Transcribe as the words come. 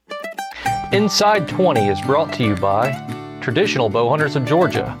Inside 20 is brought to you by Traditional Bow Hunters of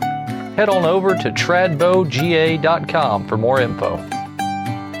Georgia. Head on over to tradbowga.com for more info.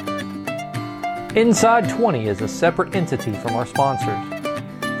 Inside 20 is a separate entity from our sponsors.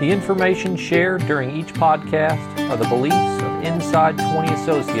 The information shared during each podcast are the beliefs of Inside 20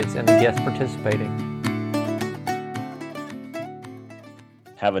 associates and the guests participating.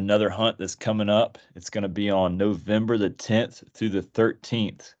 Have another hunt that's coming up. It's going to be on November the 10th through the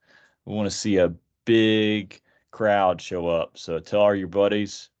 13th. We want to see a big crowd show up. So tell all your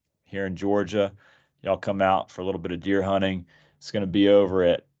buddies here in Georgia, y'all come out for a little bit of deer hunting. It's going to be over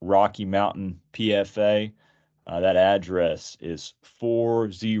at Rocky Mountain PFA. That address is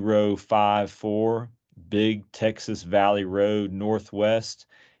 4054 Big Texas Valley Road Northwest.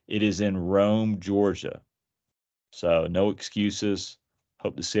 It is in Rome, Georgia. So no excuses.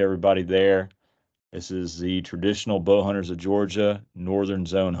 Hope to see everybody there. This is the Traditional Bow Hunters of Georgia Northern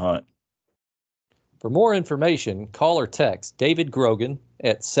Zone Hunt. For more information, call or text David Grogan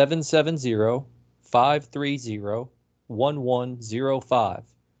at 770-530-1105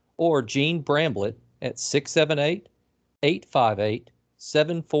 or Gene Bramblett at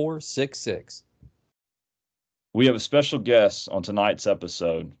 678-858-7466. We have a special guest on tonight's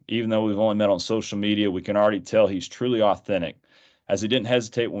episode. Even though we've only met on social media, we can already tell he's truly authentic, as he didn't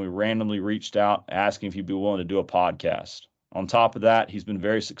hesitate when we randomly reached out asking if he'd be willing to do a podcast. On top of that, he's been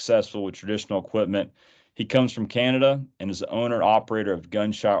very successful with traditional equipment. He comes from Canada and is the owner and operator of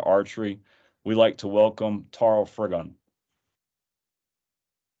Gunshot Archery. We like to welcome Tarl Frigon.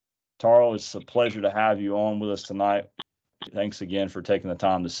 Tarl, it's a pleasure to have you on with us tonight. Thanks again for taking the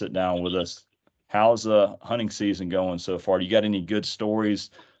time to sit down with us. How's the hunting season going so far? Do you got any good stories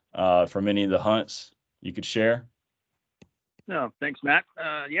from any of the hunts you could share? No, thanks, Matt.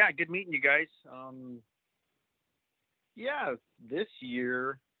 Yeah, good meeting you guys. This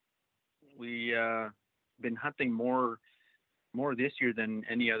year we been hunting more this year than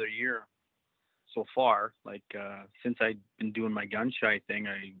any other year so far. Like since I've been doing my gun shy thing,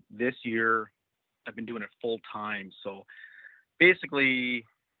 this year I've been doing it full time. So basically,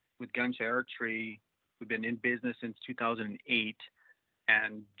 with gun shy archery, we've been in business since 2008,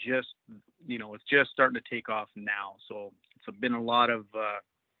 and it's just starting to take off now. So it's been a lot of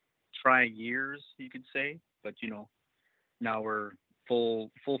trying years, you could say, but now we're full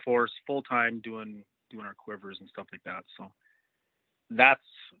force, full time doing our quivers and stuff like that. So that's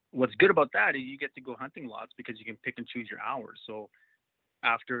what's good about that, is you get to go hunting lots because you can pick and choose your hours. So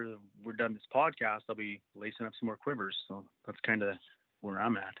after we're done this podcast, I'll be lacing up some more quivers. So that's kind of where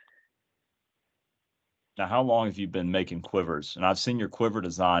I'm at. Now, how long have you been making quivers? And I've seen your quiver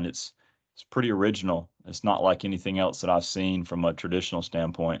design. It's pretty original. It's not like anything else that I've seen from a traditional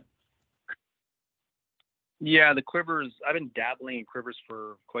standpoint. Yeah, the quivers, I've been dabbling in quivers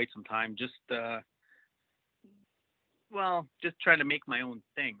for quite some time. Just trying to make my own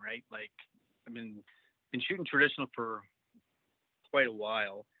thing, right? Like I've been shooting traditional for quite a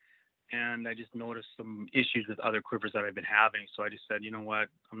while, and I just noticed some issues with other quivers that I've been having. So I just said, you know what,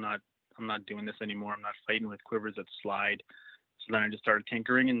 I'm not doing this anymore. I'm not fighting with quivers that slide. So then I just started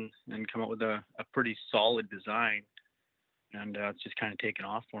tinkering and come up with a pretty solid design, and it's just kind of taken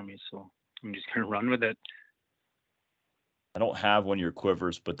off for me. So I'm just going to run with it. I don't have one of your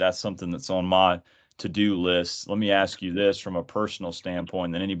quivers, but that's something that's on my to-do list. Let me ask you this from a personal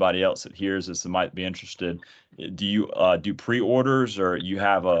standpoint, and anybody else that hears this that might be interested. Do you do pre-orders, or you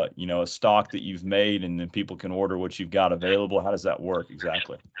have a stock that you've made and then people can order what you've got available? How does that work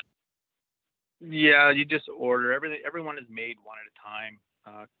exactly? Yeah, you just order everything. Everyone is made one at a time.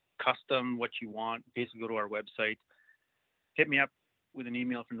 Custom what you want. Basically, go to our website, hit me up with an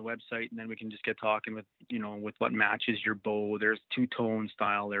email from the website, and then we can just get talking with what matches your bow. There's two-tone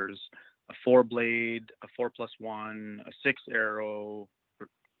style. There's a 4-blade, a 4+1, a 6-arrow,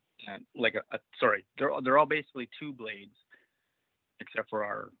 they're all basically 2 blades, except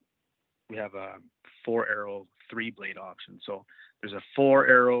for we have a 4-arrow 3-blade option. So there's a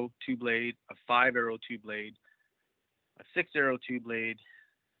 4-arrow 2-blade, a 5-arrow 2-blade, a 6-arrow 2-blade,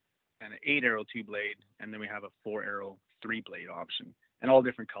 and an 8-arrow 2-blade, and then we have a 4-arrow 3-blade option, and all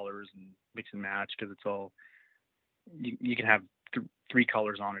different colors and mix and match, because it's all you can have 3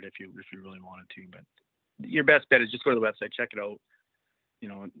 colors on it if you really wanted to. But your best bet is just go to the website, check it out.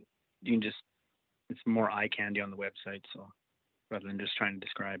 You can just, it's more eye candy on the website, so rather than just trying to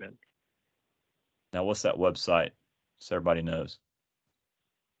describe it. Now, what's that website so everybody knows?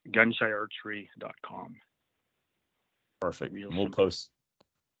 Gunshyarchery.com. Perfect. We'll post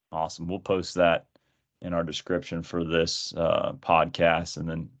that in our description for this podcast. And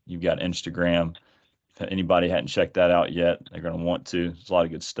then you've got Instagram. If anybody hadn't checked that out yet, they're going to want to. There's a lot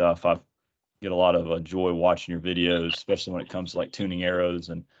of good stuff. I've get a lot of joy watching your videos, especially when it comes to like tuning arrows.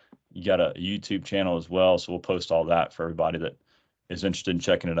 And you got a YouTube channel as well, so we'll post all that for everybody that is interested in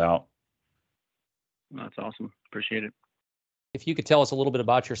checking it out. That's awesome. Appreciate it. If you could tell us a little bit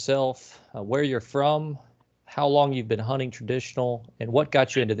about yourself, where you're from, how long you've been hunting traditional, and what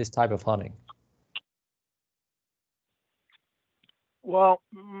got you into this type of hunting. Well,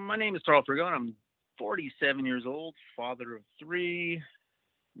 my name is Tarl Frigon. I'm 47 years old, father of 3,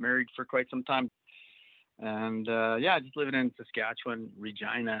 married for quite some time. And just living in Saskatchewan.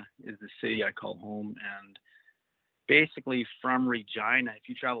 Regina is the city I call home. And basically from Regina, if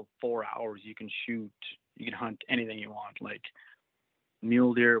you travel 4 hours, you can hunt anything you want, like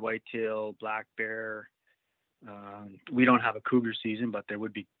mule deer, whitetail, black bear. We don't have a cougar season, but there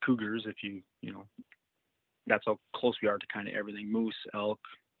would be cougars if that's how close we are to kind of everything, moose, elk.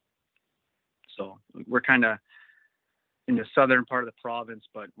 So we're kind of in the southern part of the province,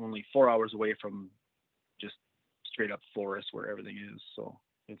 but only 4 hours away from just straight up forest where everything is. So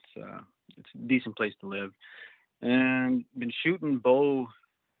it's a decent place to live, and been shooting bow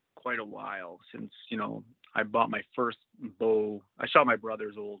quite a while since, I bought my first bow. I shot my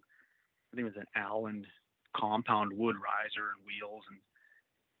brother's old, I think it was an Allen compound wood riser and wheels and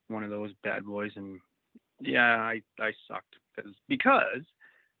one of those bad boys. And yeah, I sucked because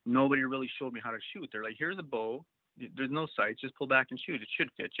nobody really showed me how to shoot. They're like, here's a bow. There's no sights. Just pull back and shoot. It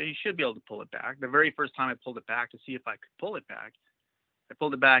should fit you. You should be able to pull it back. The very first time I pulled it back to see if I could pull it back, I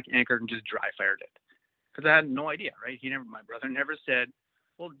pulled it back, anchored, and just dry fired it. Because I had no idea, right? My brother never said,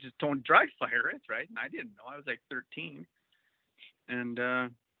 well, just don't dry fire it, right? And I didn't know. I was like 13. And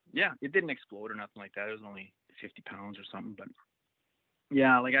it didn't explode or nothing like that. It was only 50 pounds or something. But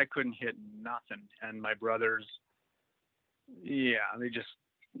yeah, like I couldn't hit nothing. And my brothers, they just,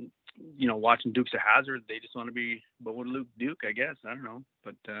 watching Dukes of Hazzard, they just want to be Bo and Luke Duke, I guess. I don't know.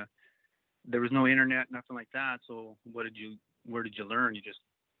 But there was no internet, nothing like that. So where did you learn? You just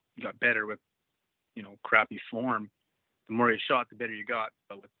got better with, crappy form. The more you shot, the better you got,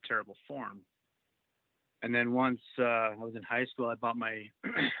 but with terrible form. And then once I was in high school, I bought my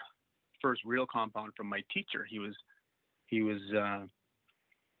first real compound from my teacher. He was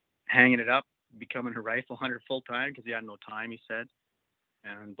hanging it up, becoming a rifle hunter full time because he had no time, he said,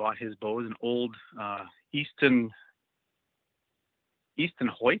 and bought his bows, an old Easton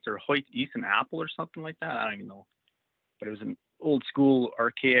Hoyt or Hoyt Easton Apple or something like that. I don't even know, but it was an old school,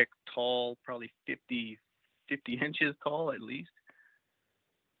 archaic, tall, probably 50 inches tall at least.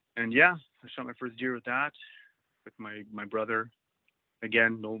 And yeah, I shot my first deer with that, with my brother.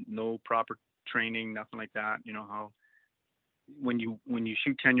 Again, no proper training, nothing like that. You know how when you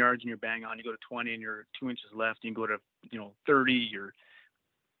shoot 10 yards and you're bang on, you go to 20 and you're 2 inches left, you can go to 30, you're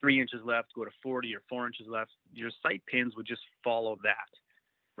 3 inches left, go to 40 or 4 inches left. Your sight pins would just follow that.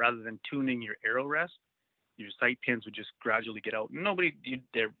 Rather than tuning your arrow rest, your sight pins would just gradually get out.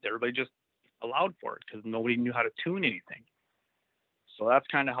 Everybody just allowed for it because nobody knew how to tune anything. So that's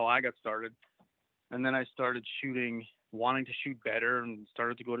kind of how I got started. And then I started wanting to shoot better, and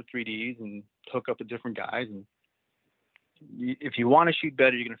started to go to 3Ds and hook up with different guys. And if you want to shoot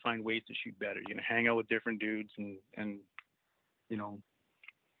better, you're going to find ways to shoot better. You're going to hang out with different dudes and do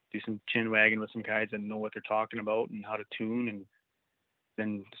some chin wagging with some guys that know what they're talking about and how to tune. And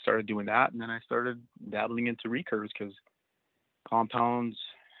then started doing that. And then I started dabbling into recurves because compounds,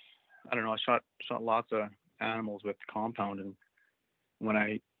 I don't know, I shot lots of animals with compound. And when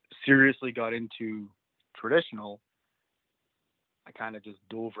I seriously got into traditional, I kind of just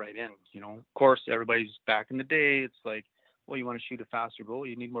dove right in. Of course, everybody's back in the day, it's like, well, you want to shoot a faster bow,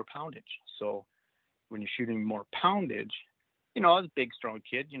 you need more poundage. So when you're shooting more poundage, I was a big, strong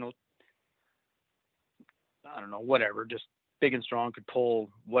kid, I don't know, whatever, just big and strong, could pull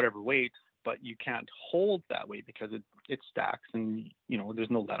whatever weight, but you can't hold that weight because it stacks and, there's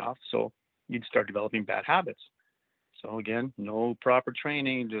no let off. So you'd start developing bad habits. So again, no proper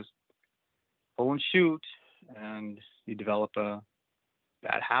training, just pull and shoot, and you develop a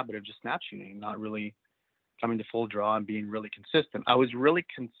bad habit of just snap shooting, not really coming to full draw and being really consistent. I was really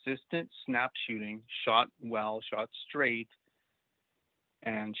consistent snap shooting, shot well, shot straight,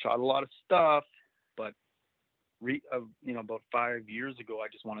 and shot a lot of stuff. But about 5 years ago, I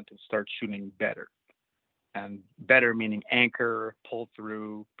just wanted to start shooting better. And better meaning anchor, pull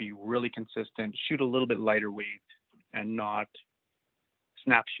through, be really consistent, shoot a little bit lighter weight, and not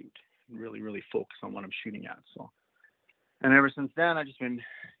snap shoot. Really, really focus on what I'm shooting at. So, and ever since then, I've just been,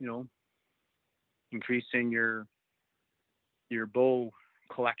 increasing your bow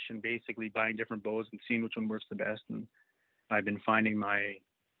collection, basically buying different bows and seeing which one works the best. And I've been finding my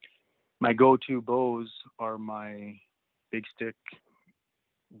go-to bows are my big stick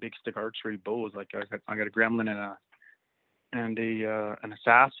big stick archery bows. Like I got a gremlin and an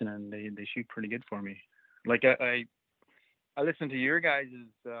assassin, and they shoot pretty good for me. Like I listened to your guys'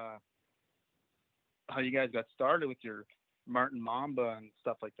 how you guys got started with your Martin Mamba and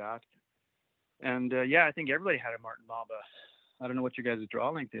stuff like that. And yeah, I think everybody had a Martin Mamba. I don't know what your guys' draw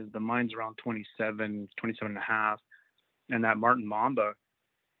length is, but mine's around 27 and a half. And that Martin Mamba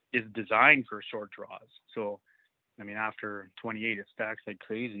is designed for short draws. So, I mean, after 28, it stacks like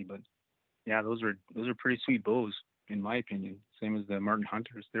crazy. But yeah, those are pretty sweet bows, in my opinion. Same as the Martin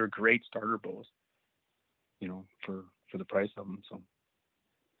Hunters. They're great starter bows, you know, for the price of them. So,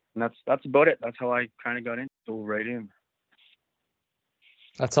 and that's about it. That's how I kind of got in. So right in.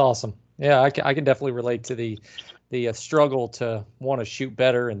 That's awesome. Yeah, I can definitely relate to the struggle to want to shoot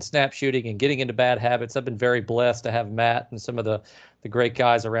better and snap shooting and getting into bad habits. I've been very blessed to have Matt and some of the great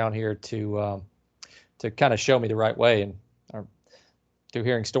guys around here to kind of show me the right way. And through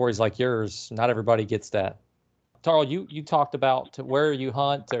hearing stories like yours, not everybody gets that. Tarl, you talked about where you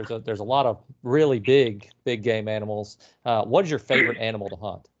hunt. There's a lot of really big game animals. What is your favorite animal to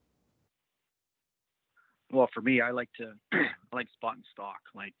hunt? Well, for me, I like spot and stalk,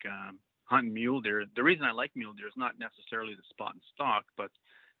 like hunting mule deer. The reason I like mule deer is not necessarily the spot and stalk, but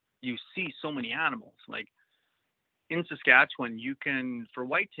you see so many animals. Like in Saskatchewan, for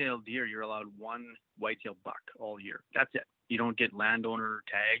whitetail deer, you're allowed one whitetail buck all year. That's it. You don't get landowner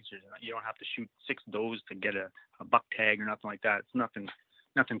tags, or you don't have to shoot 6 does to get a buck tag or nothing like that. It's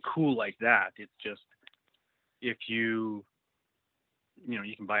nothing cool like that. It's just, if you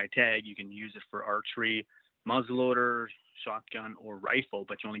can buy a tag, you can use it for archery, muzzleloader, shotgun, or rifle,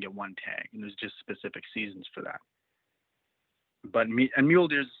 but you only get one tag, and there's just specific seasons for that. But mule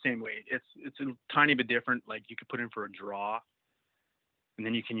deer is the same way. It's a tiny bit different. Like you could put in for a draw, and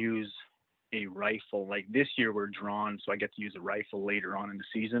then you can use a rifle. Like this year we're drawn, so I get to use a rifle later on in the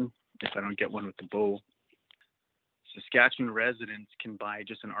season if I don't get one with the bow. Saskatchewan residents can buy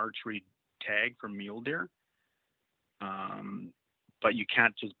just an archery tag for mule deer, but you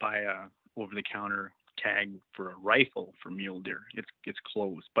can't just buy a over-the-counter tag for a rifle for mule deer. It's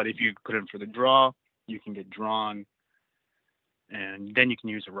closed. But if you put in for the draw, you can get drawn, and then you can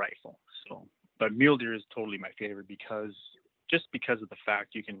use a rifle. So, but mule deer is totally my favorite because of the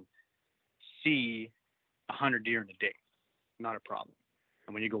fact you can see 100 deer in a day, not a problem.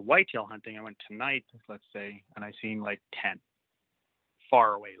 And when you go whitetail hunting, I went tonight, let's say, and I seen like 10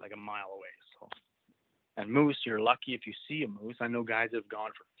 far away, like a mile away. So, and moose, you're lucky if you see a moose. I know guys have gone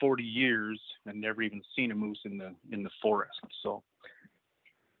for 40 years and never even seen a moose in the forest. So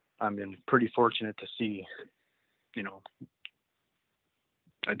I've been pretty fortunate to see,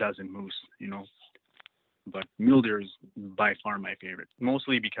 a dozen moose, but mule deer is by far my favorite,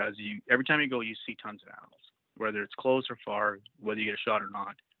 mostly because every time you go, you see tons of animals, whether it's close or far, whether you get a shot or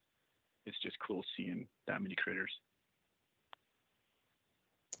not. It's just cool seeing that many critters.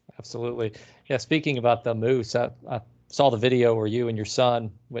 Absolutely. Yeah, speaking about the moose, I saw the video where you and your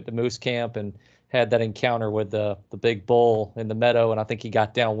son went to moose camp and had that encounter with the big bull in the meadow, and I think he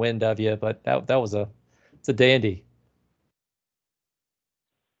got downwind of you, but that was it's a dandy.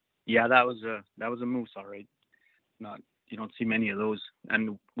 Yeah, that was a moose, all right. You don't see many of those.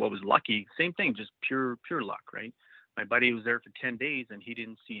 And what was lucky, same thing, just pure luck, right? My buddy was there for 10 days and he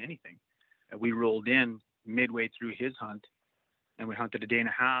didn't see anything. And we rolled in midway through his hunt, and we hunted a day and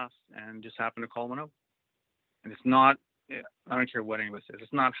a half and just happened to call one out. And it's not, I don't care what anyone says,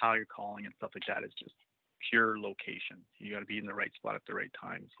 it's not how you're calling and stuff like that. It's just pure location. You got to be in the right spot at the right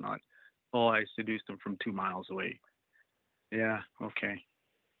time. It's not, oh, I seduced him from 2 miles away. Yeah, okay.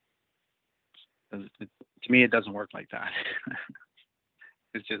 To me, it doesn't work like that.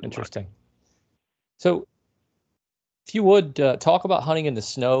 It's just interesting. Luck. So if you would talk about hunting in the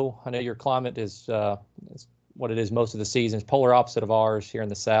snow, I know your climate is what it is most of the season. It's polar opposite of ours here in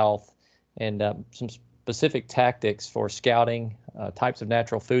the South, and some specific tactics for scouting, types of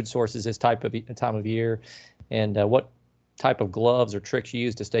natural food sources this time of year, and what type of gloves or tricks you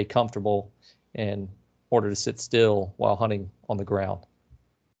use to stay comfortable in order to sit still while hunting on the ground.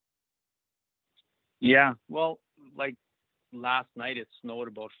 Yeah, well, like last night it snowed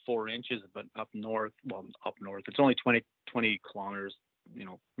about 4 inches, but up north, it's only 20 kilometers,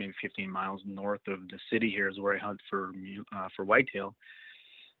 maybe 15 miles north of the city here is where I hunt for whitetail.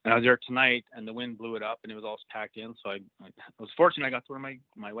 And I was there tonight, and the wind blew it up, and it was all packed in. So I was fortunate. I got to wear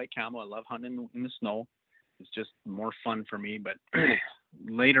my white camo. I love hunting in the snow. It's just more fun for me. But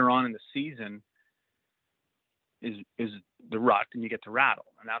later on in the season is the rut, and you get to rattle,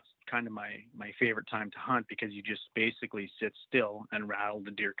 and that's kind of my favorite time to hunt, because you just basically sit still and rattle.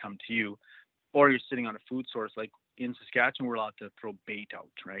 The deer come to you, or you're sitting on a food source. Like in Saskatchewan, we're allowed to throw bait out,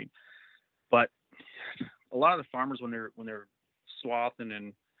 right? But a lot of the farmers, when they're swathing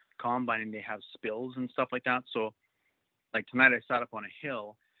and combining, they have spills and stuff like that. So like tonight, I sat up on a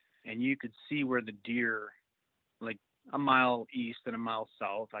hill, and you could see where the deer, like a mile east and a mile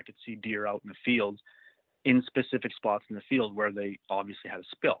south, I could see deer out in the fields in specific spots in the field where they obviously had a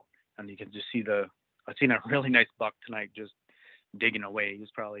spill. And you can just see I've seen a really nice buck tonight just digging away. He was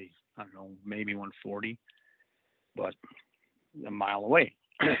probably, I don't know, maybe 140, but a mile away,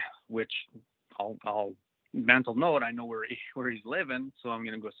 which I'll mental note, I know where he's living, so I'm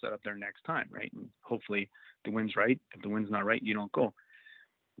going to go set up there next time, right? And hopefully the wind's right. If the wind's not right, you don't go.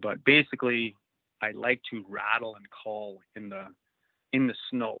 But basically, I like to rattle and call in the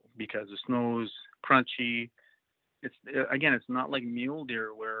snow, because the snow's crunchy. It's not like mule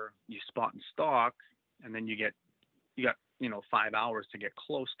deer where you spot and stalk, and then you got 5 hours to get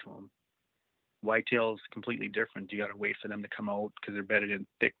close to them. Whitetail's completely different. You got to wait for them to come out because they're bedded in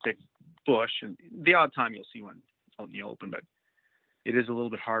thick bush, and the odd time you'll see one out in the open, but it is a little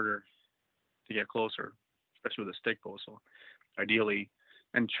bit harder to get closer, especially with a stick bow. So ideally,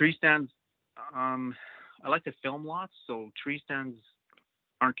 and tree stands, I like to film lots, so tree stands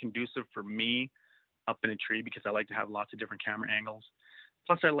aren't conducive for me up in a tree because I like to have lots of different camera angles.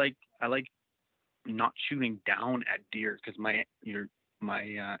 Plus, I like not shooting down at deer because my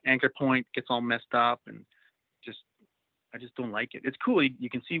anchor point gets all messed up, and I just don't like it. It's cool. You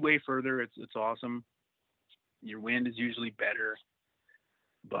can see way further. It's awesome. Your wind is usually better,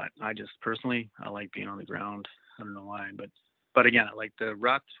 but I just personally, I like being on the ground. I don't know why, but again, I like the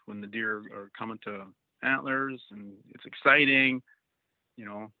rut when the deer are coming to antlers, and it's exciting,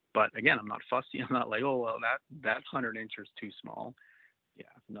 but again, I'm not fussy. I'm not like, oh, well, that 100-inch is too small. Yeah,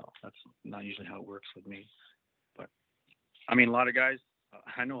 no, that's not usually how it works with me. But I mean, a lot of guys,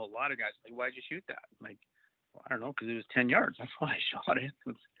 I know a lot of guys like, why'd you shoot that? Like, well, I don't know, because it was 10 yards. That's why I shot it.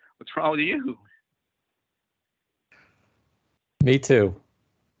 What's wrong with you? Me too.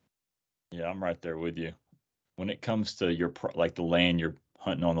 Yeah, I'm right there with you. When it comes to like the land you're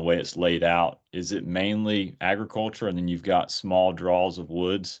hunting on, the way it's laid out, is it mainly agriculture, and then you've got small draws of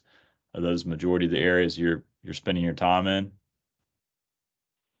woods? Are those majority of the areas you're spending your time in?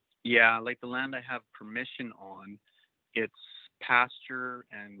 Yeah, like the land I have permission on, it's pasture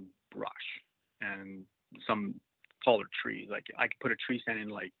and brush and some taller trees. Like I could put a tree stand in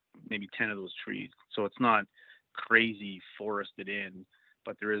like maybe 10 of those trees. So it's not crazy forested in,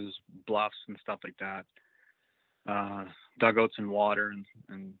 but there is bluffs and stuff like that. Dugouts and water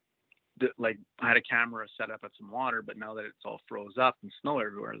and like I had a camera set up at some water, but now that it's all froze up and snow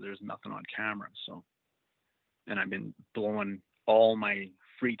everywhere, there's nothing on camera. So, and I've been blowing all my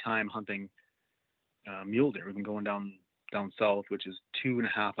free time hunting mule deer. We've been going down south, which is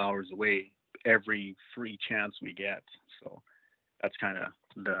 2.5 hours away every free chance we get. So that's kind of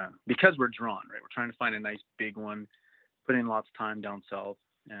because we're drawn, right? We're trying to find a nice big one, put in lots of time down south,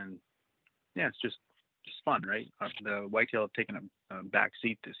 and yeah, it's just fun, right? The whitetail have taken a back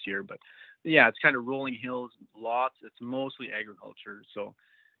seat this year, but yeah, it's kind of rolling hills, lots. It's mostly agriculture. So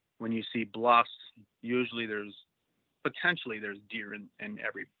when you see bluffs, usually potentially there's deer in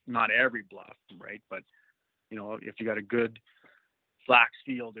not every bluff, right? But if you got a good flax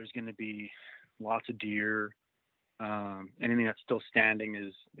field, there's going to be lots of deer. Anything that's still standing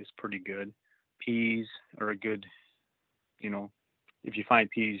is pretty good. Peas are a good, if you find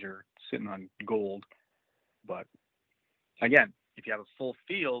peas, you're sitting on gold. But again, if you have a full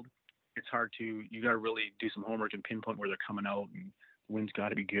field, it's hard you got to really do some homework and pinpoint where they're coming out, and the wind's got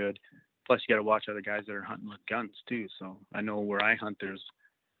to be good. Plus, you got to watch other guys that are hunting with guns too. So I know where I hunt, there's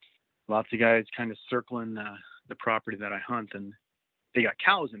lots of guys kind of circling the property that I hunt, and they got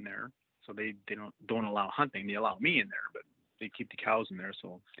cows in there, so they don't allow hunting. They allow me in there, but they keep the cows in there,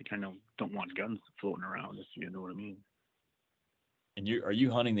 so they kind of don't want guns floating around, if you know what I mean. And are you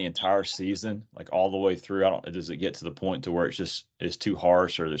hunting the entire season, like all the way through? Does it get to the point to where it's too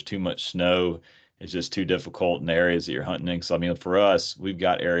harsh, or there's too much snow? It's just too difficult in the areas that you're hunting in? So I mean, for us, we've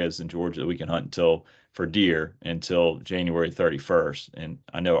got areas in Georgia that we can hunt for deer until January 31st. And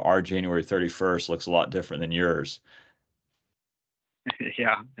I know our January 31st looks a lot different than yours.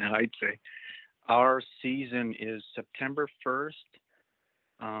 Yeah, I'd say our season is September 1st,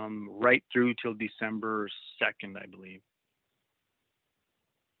 right through till December 2nd, I believe.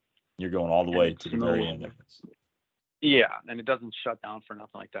 You're going all the way to the very end of it. Yeah, and it doesn't shut down for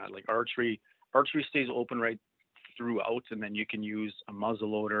nothing like that. Like archery stays open right throughout, and then you can use a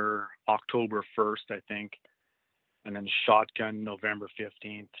muzzleloader October 1st, I think, and then shotgun November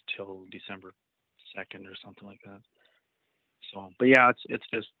 15th till December 2nd or something like that. So, but yeah, it's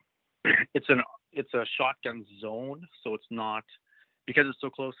just it's a shotgun zone, so it's not, because it's so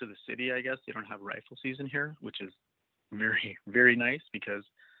close to the city. I guess they don't have rifle season here, which is very, very nice, because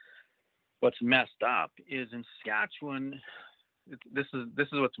what's messed up is in Saskatchewan, this is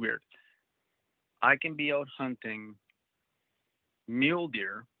what's weird. I can be out hunting mule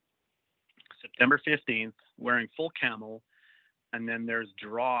deer September 15th wearing full camo, and then there's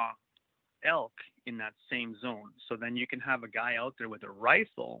draw elk in that same zone. So then you can have a guy out there with a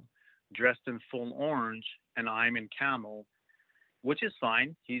rifle dressed in full orange, and I'm in camo, which is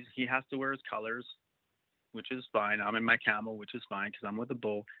fine. He has to wear his colors, which is fine. I'm in my camo, which is fine because I'm with a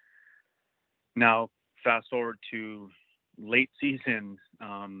bow. Now, fast forward to late season,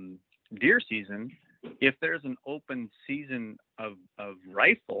 deer season. If there's an open season of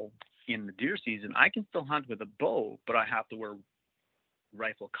rifle in the deer season, I can still hunt with a bow, but I have to wear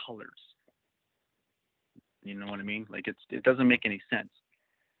rifle colors. You know what I mean? Like it doesn't make any sense.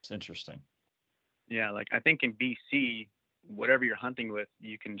 It's interesting. Yeah, like I think in BC, whatever you're hunting with,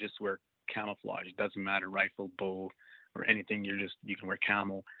 you can just wear camouflage. It doesn't matter, rifle, bow, or anything. You can wear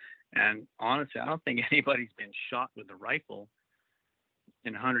camo. And honestly, I don't think anybody's been shot with a rifle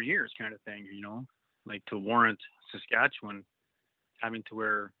in 100 years, kind of thing. You know, like to warrant Saskatchewan having to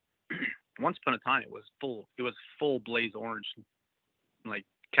wear. Once upon a time, it was full blaze orange, like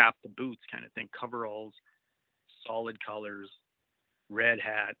cap to boots kind of thing, coveralls, solid colors, red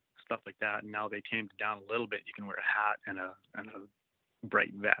hat, stuff like that. And now they tamed it down a little bit. You can wear a hat and a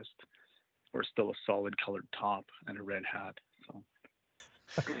bright vest, or still a solid colored top and a red hat. So,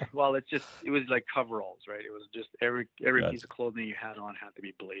 well, it was like coveralls, right? It was just every piece of clothing you had on had to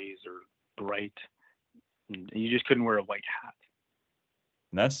be blaze or bright. And you just couldn't wear a white hat.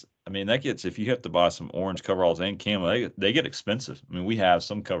 And that gets, if you have to buy some orange coveralls and camo, they get expensive. I mean, we have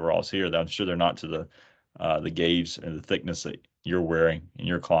some coveralls here that I'm sure they're not to the gauge and the thickness that you're wearing in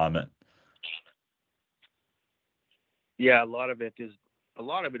your climate. Yeah, a lot of it is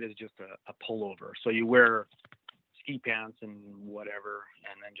just a pullover. So you wear ski pants and whatever,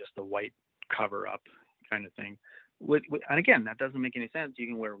 and then just a white cover up kind of thing. And again, that doesn't make any sense. You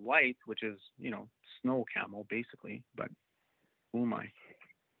can wear white, which is, snow camo basically, but who am I?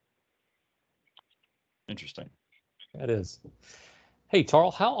 Interesting. That is. Hey,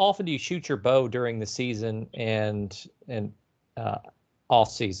 Tarl, how often do you shoot your bow during the season and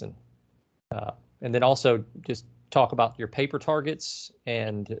off season? And then also just talk about your paper targets.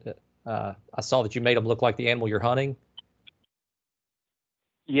 And I saw that you made them look like the animal you're hunting.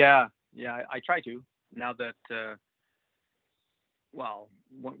 Yeah, I try to. Now that,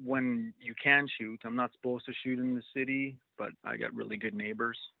 when you can shoot, I'm not supposed to shoot in the city, but I got really good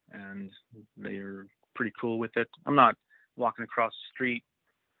neighbors, and they're pretty cool with it. I'm not walking across the street,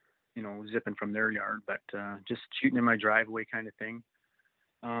 zipping from their yard, but just shooting in my driveway kind of thing.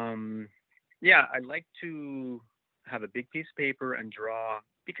 Yeah, I like to have a big piece of paper and draw,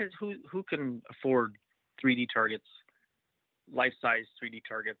 because who can afford 3D targets, life-size 3D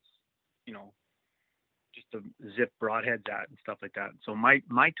targets, just to zip broadheads at and stuff like that. So my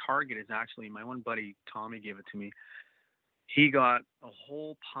target is actually, my one buddy, Tommy, gave it to me. He got a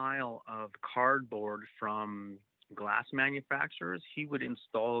whole pile of cardboard from glass manufacturers. He would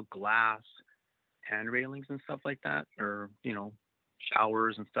install glass hand railings and stuff like that, or,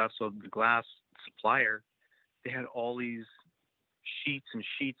 showers and stuff. So the glass supplier, they had all these sheets and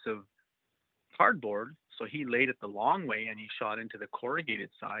sheets of cardboard. So he laid it the long way, and he shot into the corrugated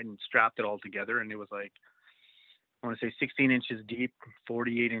side and strapped it all together. And it was like, I want to say 16 inches deep,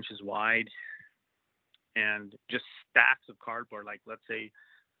 48 inches wide, and just stacks of cardboard, like let's say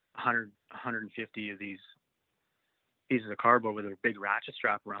 100, 150 of these pieces of cardboard with a big ratchet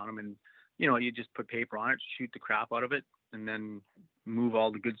strap around them. And, you just put paper on it, shoot the crap out of it, and then move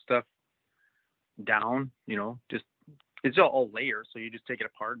all the good stuff down, just, it's all layers. So you just take it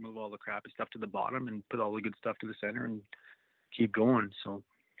apart, move all the crappy stuff to the bottom, and put all the good stuff to the center, and keep going. So,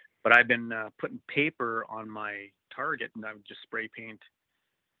 but I've been putting paper on my target, and I would just spray paint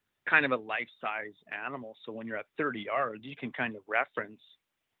kind of a life-size animal. So when you're at 30 yards, you can kind of reference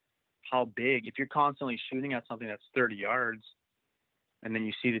how big, if you're constantly shooting at something that's 30 yards, and then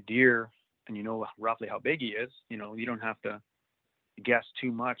you see the deer and you know roughly how big he is, you don't have to guess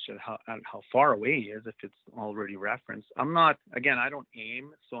too much at how far away he is if it's already referenced. I don't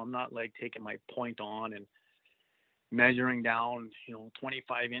aim, so I'm not like taking my point on and measuring down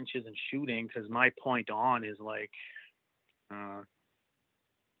 25 inches and shooting, because my point on is like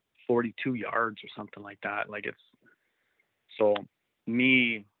 42 yards or something like that. Like, it's, so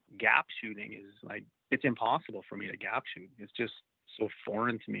me gap shooting is like, it's impossible for me to gap shoot. It's just so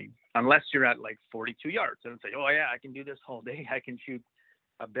foreign to me, unless you're at like 42 yards and say, oh yeah, I can do this whole day. I can shoot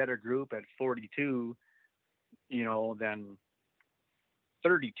a better group at 42, than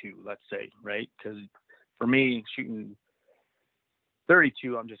 32, let's say, right? Because for me, shooting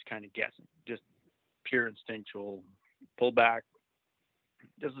 32, I'm just kind of guessing, just pure instinctual pull back.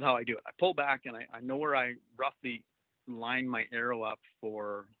 This is how I do it. I pull back and I know where I roughly line my arrow up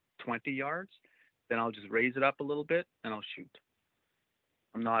for 20 yards. Then I'll just raise it up a little bit and I'll shoot.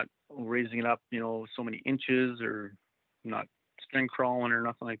 I'm not raising it up, so many inches, or I'm not string crawling or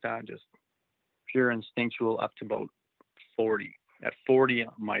nothing like that. Just pure instinctual up to about 40. At 40,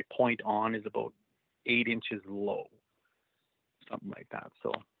 my point on is about 8 inches low, something like that.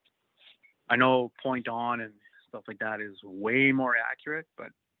 So I know point on and stuff like that is way more accurate, but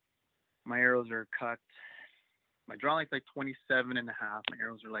my arrows are cut. My draw length's like 27 and a half. My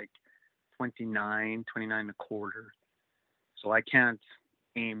arrows are like 29 and a quarter. So I can't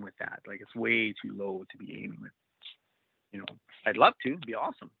aim with that. Like, it's way too low to be aiming with. I'd love to. It'd be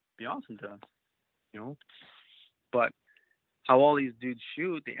awesome. Be awesome to, but how all these dudes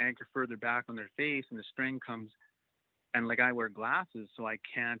shoot, they anchor further back on their face and the string comes, and like I wear glasses, so I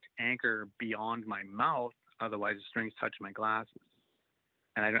can't anchor beyond my mouth. Otherwise the strings touch my glasses.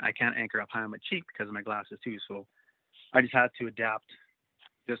 And I can't anchor up high on my cheek because of my glasses too. So I just had to adapt,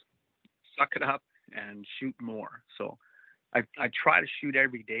 just suck it up and shoot more. So I try to shoot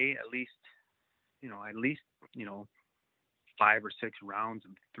every day, at least 5 or 6 rounds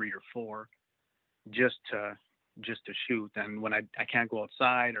of 3 or 4, just to shoot. And when I can't go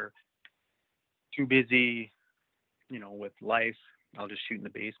outside or too busy, with life, I'll just shoot in the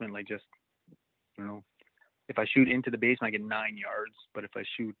basement. Like, just, if I shoot into the basement, I get 9 yards. But if I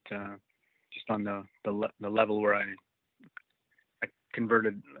shoot just on the level where I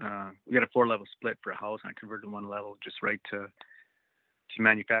converted, we got a 4-level split for a house, and I converted one level just right to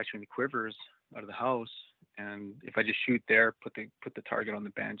manufacturing the quivers out of the house. And if I just shoot there, put the target on the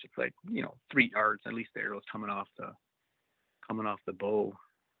bench, it's like 3 yards. At least the arrow's coming off the bow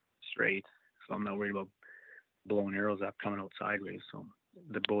straight, so I'm not worried about blowing arrows up coming out sideways. So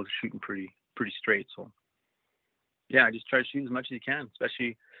the bow's shooting pretty straight. So yeah, I just try to shoot as much as you can.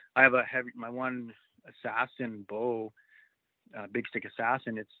 Especially, I have my one assassin bow, big stick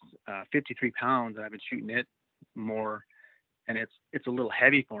assassin. It's 53 pounds, and I've been shooting it more, and it's a little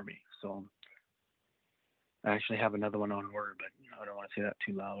heavy for me. So I actually have another one on order, but I don't want to say that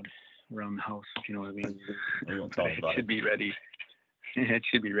too loud around the house, if you know what I mean. We won't talk about it. Should be ready. It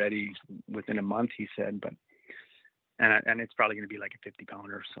should be ready within a month, he said, but and it's probably going to be like a 50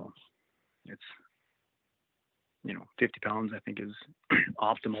 pounder. So it's 50 pounds I think is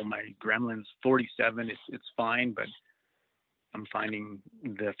optimal. My Gremlin's 47. It's fine, but I'm finding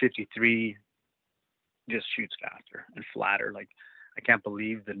the 53 just shoots faster and flatter. Like, I can't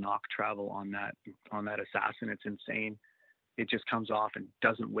believe the knock travel on that assassin. It's insane. It just comes off and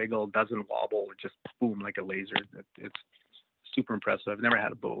doesn't wiggle, doesn't wobble. It just boom, like a laser. It's super impressive. I've never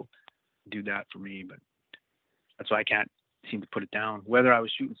had a bow do that for me, but that's why I can't seem to put it down. Whether I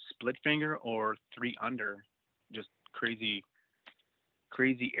was shooting split finger or 3 under, just crazy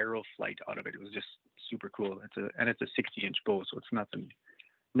arrow flight out of it. It was just super cool. It's a 60-inch bow, so it's nothing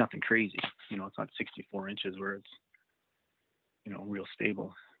crazy. It's not 64 inches where it's real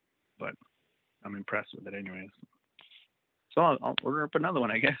stable, but I'm impressed with it anyways. So I'll order up another one,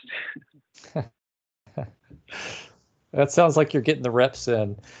 I guess. That sounds like you're getting the reps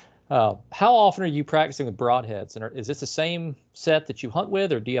in. How often are you practicing with broadheads? And is this the same set that you hunt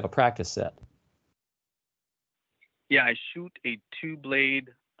with, or do you have a practice set? Yeah, I shoot a 2-blade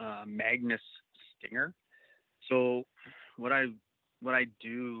Magnus Stinger. So what I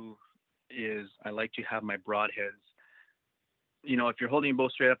do is I like to have my broadheads. If you're holding your bow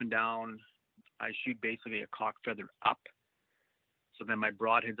straight up and down, I shoot basically a cock feather up. So then my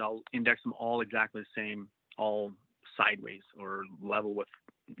broadheads, I'll index them all exactly the same, all sideways or level with,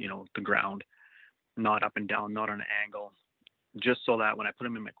 the ground, not up and down, not on an angle, just so that when I put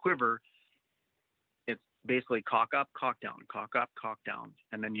them in my quiver, it's basically cock up, cock down, cock up, cock down.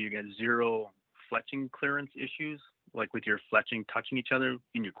 And then you get 0 fletching clearance issues, like with your fletching touching each other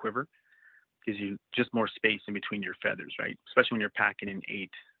in your quiver. Gives you just more space in between your feathers, right? Especially when you're packing in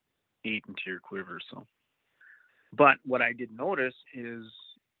 8 into your quiver. So, but what I did notice is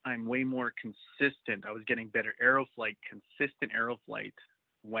I'm way more consistent. I was getting better arrow flight, consistent arrow flight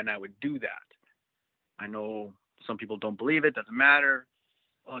when I would do that. I know some people don't believe it, doesn't matter.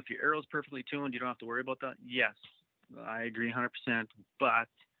 Well, if your arrow's perfectly tuned, you don't have to worry about that. Yes, I agree 100%, but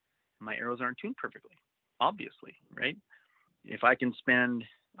my arrows aren't tuned perfectly, obviously, right? If I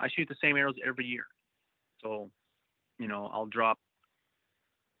shoot the same arrows every year. So, I'll drop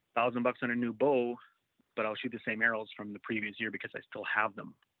 $1,000 on a new bow, but I'll shoot the same arrows from the previous year because I still have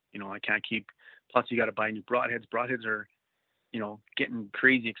them. You know, I can't keep, plus you got to buy new broadheads. Broadheads are, you know, getting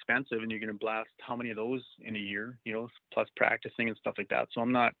crazy expensive, and you're going to blast how many of those in a year, you know, plus practicing and stuff like that. So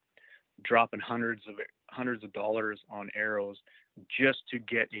I'm not dropping hundreds of dollars on arrows just to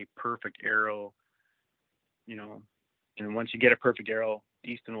get a perfect arrow, you know. And once you get a perfect arrow,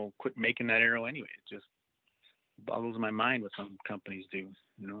 Easton will quit making that arrow anyway. It just boggles my mind what some companies do,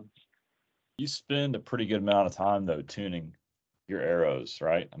 you know. You spend a pretty good amount of time though tuning your arrows,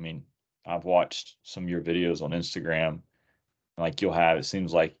 right? I mean, I've watched some of your videos on Instagram. Like it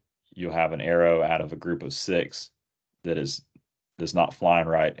seems like you'll have an arrow out of a group of 6 that's not flying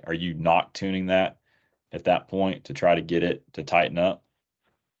right. Are you knock tuning that at that point to try to get it to tighten up?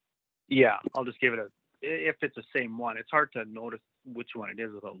 Yeah, I'll just give it if it's the same one. It's hard to notice which one it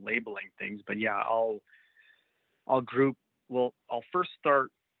is without labeling things, but yeah, I'll first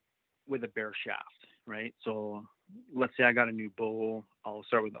start with a bare shaft, right? So let's say I got a new bow, I'll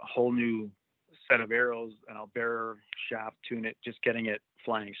start with a whole new set of arrows, and I'll bare shaft tune it, just getting it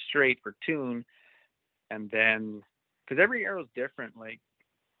flying straight for tune. And then, because every arrow is different, like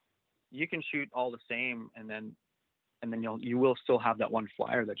you can shoot all the same, and then you will still have that one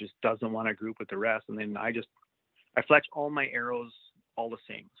flyer that just doesn't want to group with the rest. And then I fletch all my arrows all the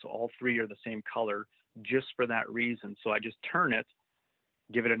same, so all 3 are the same color just for that reason. So I just turn it,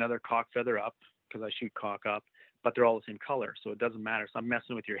 give it another cock feather up, because I shoot cock up, but they're all the same color, so it doesn't matter. So I'm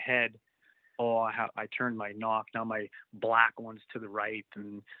messing with your head. Oh, I turned my knock, now my black one's to the right,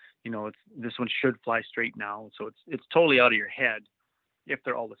 and you know, this one should fly straight now. So it's totally out of your head if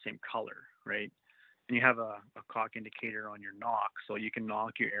they're all the same color, right? And you have a cock indicator on your knock, so you can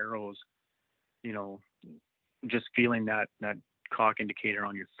knock your arrows, you know, just feeling that cock indicator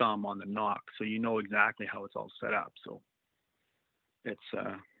on your thumb on the knock, so you know exactly how it's all set up. So it's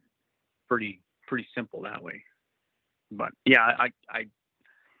pretty simple that way. But yeah,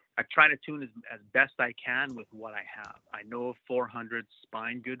 I try to tune as best I can with what I have. I know 400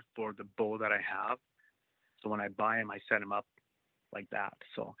 spine good for the bow that I have, so when I buy them, I set them up like that.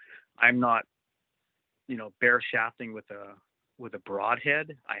 So I'm not, you know, bare shafting with a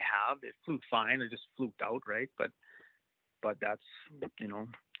broadhead. I have it fluked fine. It just fluked out, right? But that's, you know,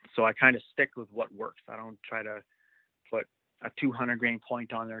 so I kind of stick with what works. I don't try to put a 200 grain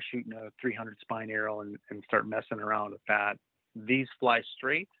point on there shooting a 300 spine arrow and start messing around with that. These fly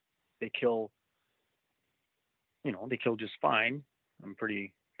straight. They kill just fine. I'm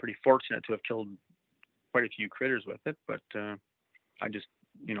pretty fortunate to have killed quite a few critters with it, but I just,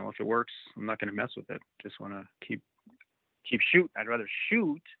 you know, if it works, I'm not going to mess with it. Just want to keep shooting. I'd rather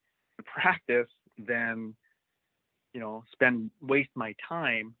shoot to practice than, you know, waste my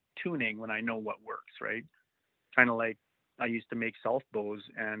time tuning when I know what works, right? Kind of like I used to make self bows,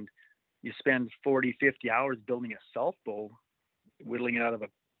 and you spend 40, 50 hours building a self bow, whittling it out of a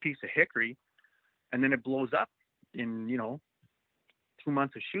piece of hickory, and then it blows up in, you know, 2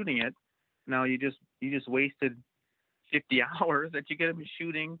 months of shooting it. Now you just wasted 50 hours that you could have been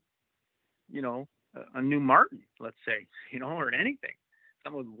shooting, you know, a new Martin, let's say, you know, or anything,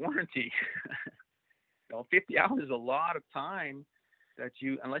 something with warranty. You know, 50 hours is a lot of time that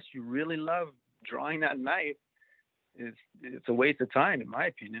unless you really love drawing that knife, it's a waste of time, in my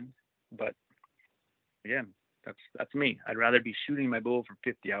opinion. But again, that's me. I'd rather be shooting my bow for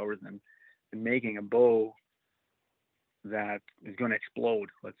 50 hours than making a bow that is going to explode,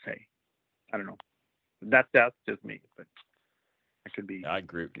 let's say. I don't know. That's just me, but it could be. I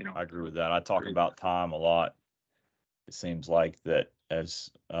agree. You know, I agree with that. I talk about time a lot. It seems like that as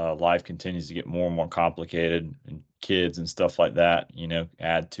life continues to get more and more complicated, and kids and stuff like that, you know,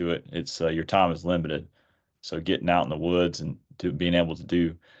 add to it. It's your time is limited. So getting out in the woods and being able to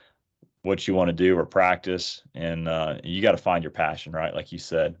do what you want to do or practice, and you got to find your passion, right? Like you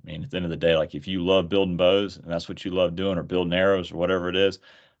said, I mean, at the end of the day, like if you love building bows and that's what you love doing, or building arrows or whatever it is,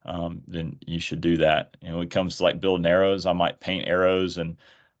 then you should do that. And when it comes to like building arrows, I might paint arrows,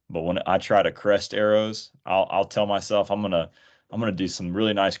 but when I try to crest arrows, I'll tell myself I'm gonna do some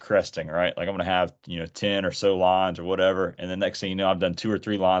really nice cresting, right? Like I'm gonna have, you know, 10 or so lines or whatever, and the next thing you know, I've done 2 or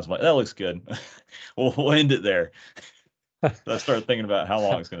 3 lines. I'm like, that looks good. We'll end it there. So I start thinking about how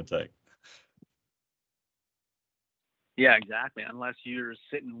long it's gonna take. yeah, exactly. Unless you're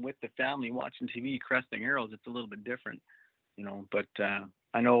sitting with the family watching TV cresting arrows, it's a little bit different, you know. But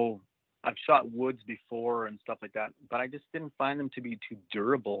I know I've shot woods before and stuff like that, but I just didn't find them to be too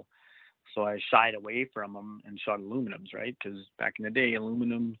durable. So I shied away from them and shot aluminums, right? Because back in the day,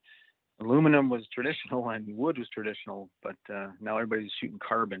 aluminum was traditional and wood was traditional, but now everybody's shooting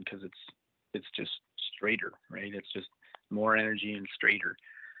carbon because it's just straighter, right? It's just more energy and straighter.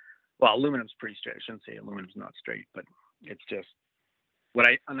 well, aluminum's pretty straight. I shouldn't say aluminum's not straight, but it's just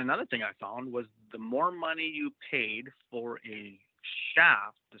and another thing I found was the more money you paid for a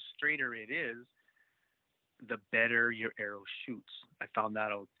shaft, the straighter it is, the better your arrow shoots. I found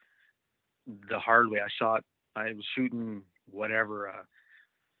that out the hard way. I was shooting whatever,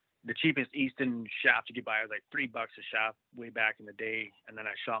 the cheapest Easton shaft you could buy was like $3 a shaft way back in the day. And then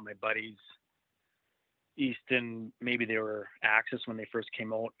I shot my buddies Easton, maybe they were Axis when they first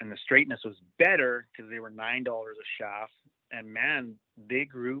came out, and the straightness was better because they were $9 a shaft. And man, they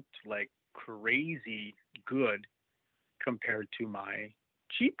grouped like crazy good compared to my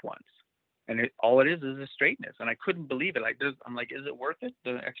cheap ones. And all it is the straightness. And I couldn't believe it. I'm like, is it worth it?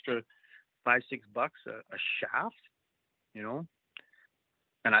 The extra $5-6 a shaft, you know?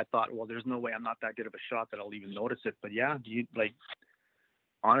 And I thought, well, there's no way I'm not that good of a shot that I'll even notice it. But yeah,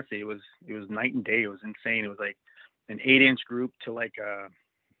 honestly, it was night and day. It was insane. It was like an 8-inch group to like a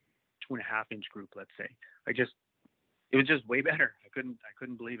 2.5-inch group, let's say. It was just way better. I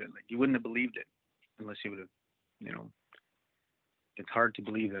couldn't believe it. Like, you wouldn't have believed it unless you would have, you know. It's hard to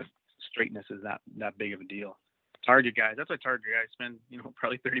believe that straightness is that big of a deal. Target guys, that's why target guys spend, you know,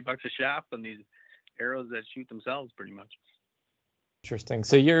 probably $30 a shaft on these arrows that shoot themselves pretty much. Interesting.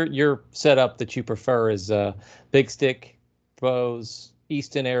 So your setup that you prefer is big stick bows,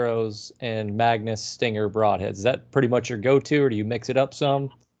 Easton arrows, and Magnus Stinger broadheads. Is that pretty much your go-to, or do you mix it up some?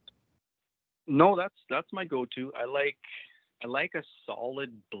 No, that's my go-to. I like a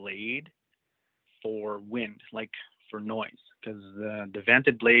solid blade for wind, like for noise, because the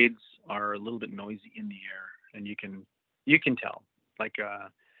vented blades are a little bit noisy in the air, and you can tell. Like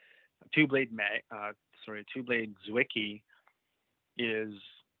a two-blade Zwickey is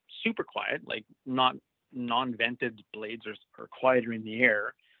super quiet. Like non-vented blades are quieter in the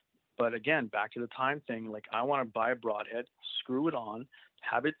air. But again, back to the time thing. Like, I want to buy a broadhead, screw it on,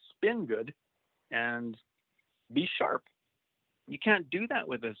 have it spin good, and be sharp. You can't do that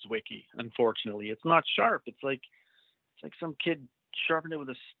with a Zwickey, unfortunately. It's not sharp. It's like some kid sharpened it with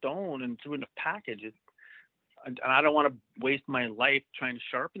a stone and threw it in a package. And I don't want to waste my life trying to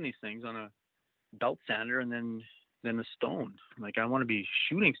sharpen these things on a belt sander and then a stone. Like, I want to be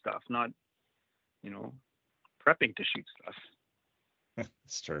shooting stuff, not, you know, prepping to shoot stuff.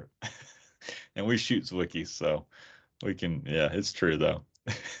 It's true. And we shoot Zwickies, so we can, yeah, it's true though.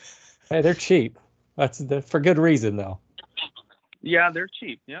 Hey, they're cheap. That's for good reason, though. Yeah, they're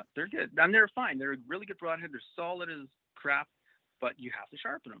cheap. Yeah, they're good. And they're fine. They're a really good broadhead. They're solid as crap, but you have to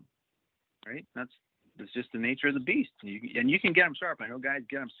sharpen them, right? That's just the nature of the beast. And you can get them sharp. I know guys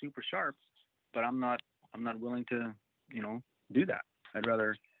get them super sharp, but I'm not willing to, you know, do that. I'd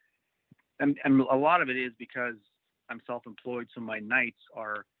rather, and a lot of it is because I'm self-employed, so my nights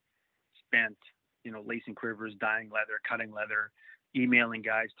are spent, you know, lacing quivers, dyeing leather, cutting leather, emailing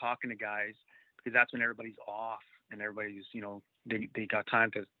guys, talking to guys, because that's when everybody's off and everybody's, you know, they got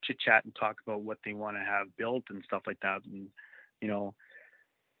time to chit chat and talk about what they want to have built and stuff like that. And, you know,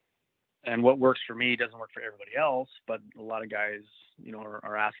 and what works for me doesn't work for everybody else, but a lot of guys, you know,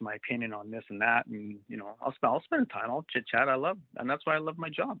 are asking my opinion on this and that. And, you know, I'll spend time, I'll chit chat. And that's why I love my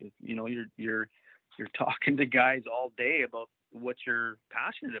job. You know, you're talking to guys all day about what you're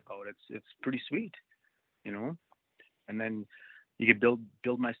passionate about. It's pretty sweet, you know. And then you could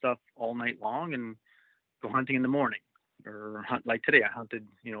build my stuff all night long and go hunting in the morning, or hunt like today. I hunted,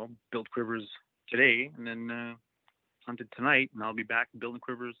 you know, build quivers today, and then hunted tonight, and I'll be back building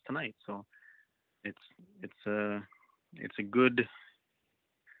quivers tonight. So it's a good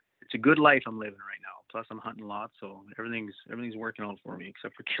life I'm living right now. Plus I'm hunting a lot, so everything's working out for me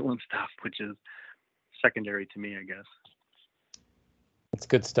except for killing stuff, which is secondary to me, I guess. It's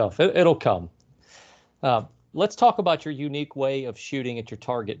good stuff. It'll come. Let's talk about your unique way of shooting at your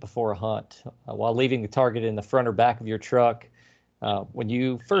target before a hunt, while leaving the target in the front or back of your truck. When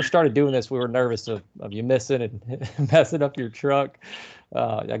you first started doing this, we were nervous of you missing and messing up your truck.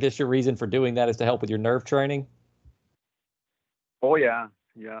 I guess your reason for doing that is to help with your nerve training. Oh yeah.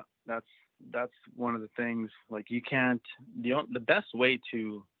 That's one of the things. Like, you can't. The best way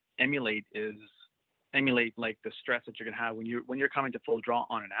to emulate like the stress that you're gonna have when you're coming to full draw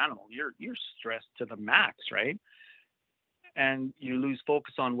on an animal. You're stressed to the max, right? And you lose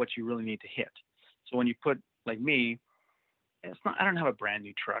focus on what you really need to hit. So when you put, like me, I don't have a brand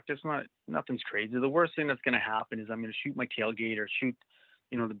new truck. Nothing's crazy. The worst thing that's gonna happen is I'm gonna shoot my tailgate or shoot,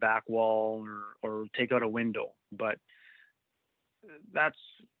 you know, the back wall or take out a window. But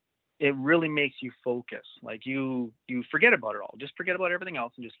it really makes you focus. Like, you forget about it all. Just forget about everything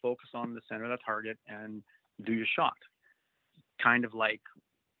else and just focus on the center of the target and do your shot. Kind of like,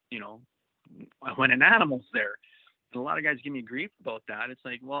 you know, when an animal's there. And a lot of guys give me grief about that. It's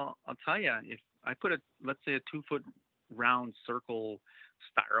like, well, I'll tell you, if I put let's say a 2-foot round circle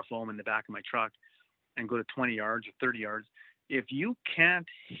styrofoam in the back of my truck and go to 20 yards or 30 yards, if you can't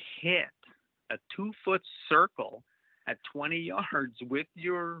hit a 2-foot circle at 20 yards with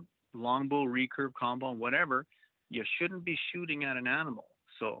your longbow, recurve, combo, whatever, you shouldn't be shooting at an animal.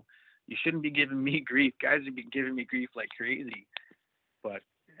 So you shouldn't be giving me grief. Guys have been giving me grief like crazy. But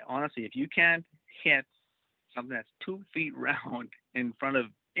honestly, if you can't hit something that's 2 feet round in front of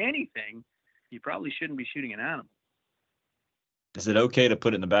anything, you probably shouldn't be shooting an animal. Is it okay to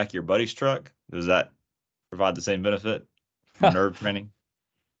put it in the back of your buddy's truck? Does that provide the same benefit from nerve training?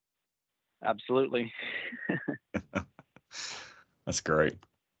 Absolutely. That's great.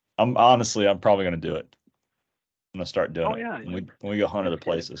 I'm probably going to do it. I'm going to start doing it. Yeah. When we go hunt other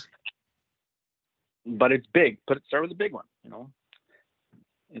places. But it's big. Start with a big one,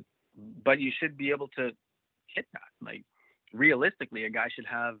 but you should be able to hit that. Like, realistically, a guy should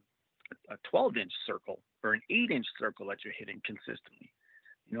have a 12-inch circle or an 8-inch circle that you're hitting consistently,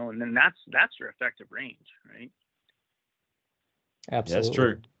 and then that's your effective range, right? Absolutely. Yeah, that's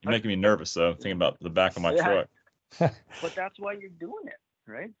true. You're making me nervous though, thinking about the back of my truck. But that's why you're doing it,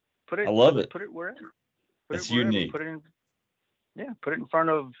 right? I love it. Put it wherever. It's unique. Put it in front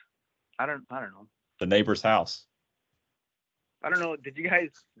of, I don't know, the neighbor's house. I don't know.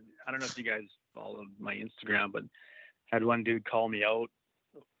 I don't know if you guys followed my Instagram, but had one dude call me out,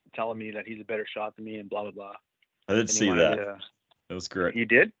 telling me that he's a better shot than me and blah, blah, blah. I did see that. It was great. You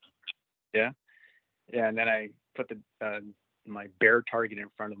did? Yeah. Yeah. And then I put my bear target in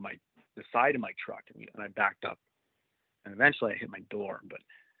front of the side of my truck, and I backed up, and eventually I hit my door. But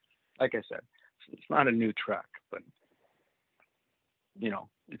like I said, it's not a new truck, but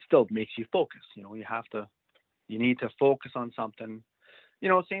it still makes you focus. You need to focus on something.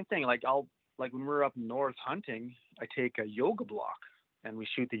 Same thing. Like when we're up north hunting, I take a yoga block and we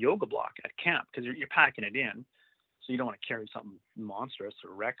shoot the yoga block at camp, because you're packing it in, so you don't want to carry something monstrous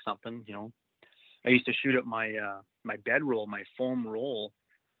or wreck something. I used to shoot at my my bedroll, my foam roll,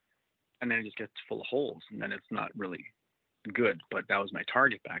 and then it just gets full of holes, and then it's not really good. But that was my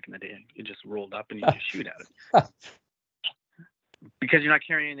target back in the day. It just rolled up and you just shoot at it. Because you're not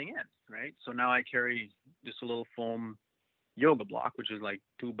carrying anything in, right? So now I carry just a little foam yoga block, which is like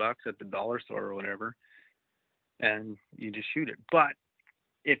 $2 at the dollar store or whatever, and you just shoot it. But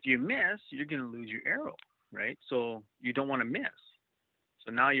if you miss, you're going to lose your arrow, right? So you don't want to miss.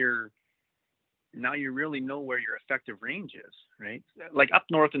 So now you really know where your effective range is, right? Like up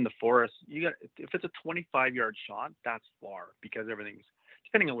north in the forest, if it's a 25-yard shot, that's far, because everything's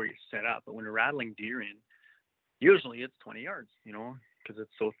depending on where you set up. But when you're rattling deer in, usually it's 20 yards, because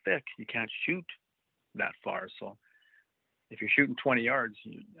it's so thick, you can't shoot that far. So if you're shooting 20 yards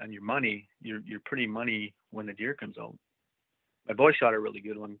and you're pretty money when the deer comes out. My boy shot a really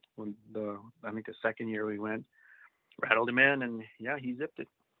good one when I think the second year we went, rattled him in, and yeah, he zipped it.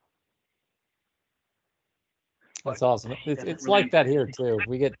 That's awesome. It's like that here too.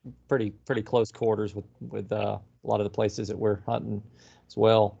 We get pretty close quarters with a lot of the places that we're hunting as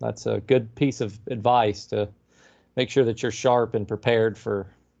well. That's a good piece of advice, to make sure that you're sharp and prepared for,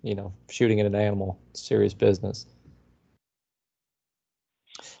 shooting at an animal. Serious business.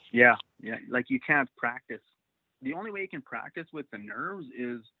 Yeah. Like, you can't practice. The only way you can practice with the nerves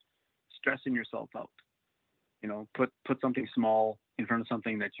is stressing yourself out. Put something small in front of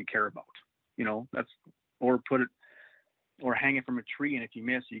something that you care about. Or hang it from a tree, and if you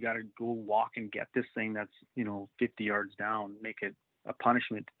miss, you got to go walk and get this thing that's 50 yards down. Make it a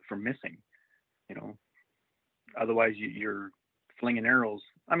punishment for missing. Otherwise you're flinging arrows.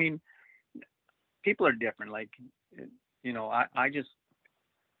 I mean, people are different. Like,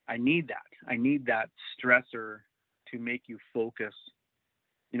 I need that. I need that stressor to make you focus.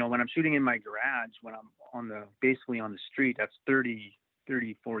 When I'm shooting in my garage, when I'm basically on the street, that's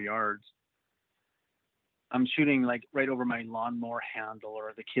 34 yards. I'm shooting like right over my lawnmower handle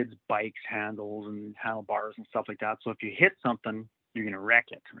or the kids' bikes handles and handlebars and stuff like that. So if you hit something, you're going to wreck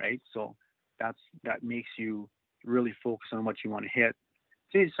it, right? So that makes you really focus on what you want to hit.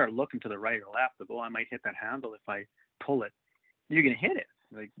 So you start looking to the right or left, like, I might hit that handle if I pull it. You're going to hit it.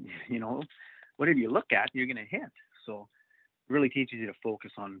 Like, whatever you look at, you're going to hit. So it really teaches you to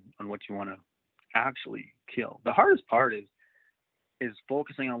focus on what you want to actually kill. The hardest part is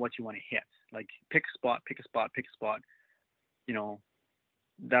focusing on what you want to hit. Like, pick a spot.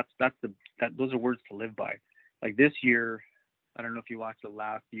 Those are words to live by. Like this year, I don't know if you watched the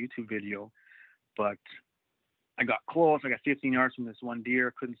last YouTube video, but I got close. I got 15 yards from this one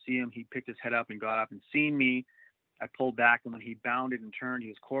deer. Couldn't see him. He picked his head up and got up and seen me. I pulled back, and when he bounded and turned, he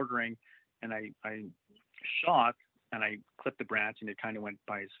was quartering, and I shot, and I clipped the branch, and it kind of went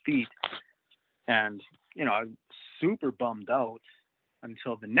by his feet. And, you know, I was super bummed out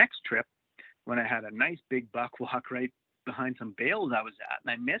until the next trip when I had a nice big buck walk right behind some bales I was at,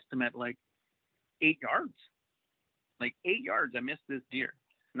 and I missed him at like 8 yards. Like 8 yards, I missed this deer.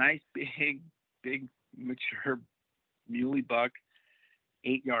 Nice, big, mature muley buck,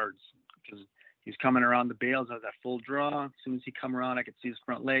 8 yards. Because he was coming around the bales. I was at full draw. As soon as he come around, I could see his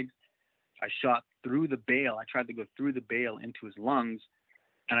front legs. I shot through the bale. I tried to go through the bale into his lungs,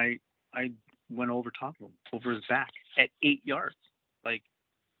 and I went over top of him, over his back at 8 yards. Like,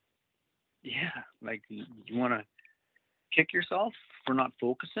 yeah, like you want to kick yourself for not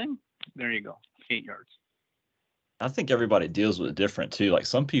focusing? There you go, 8 yards. I think everybody deals with it different too. Like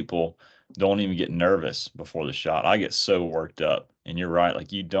some people don't even get nervous before the shot. I get so worked up, and you're right.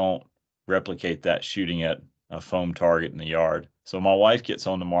 Like you don't replicate that shooting at a foam target in the yard. So my wife gets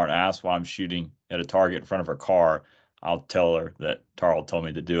on tomorrow and asks why I'm shooting at a target in front of her car. I'll tell her that Tarl told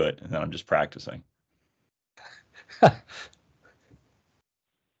me to do it, and then I'm just practicing.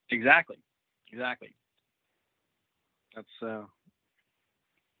 Exactly. That's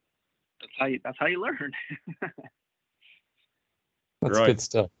how you learn. That's Right. good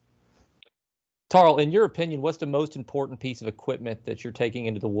stuff. Tarl, in your opinion, what's the most important piece of equipment that you're taking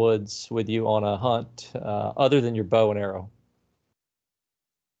into the woods with you on a hunt, other than your bow and arrow?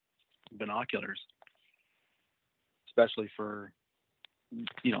 Binoculars, especially for,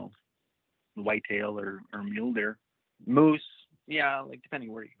 you know, whitetail or mule deer. Moose, yeah, like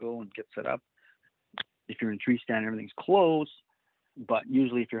depending where you go and get set up. If you're in a tree stand, everything's close. But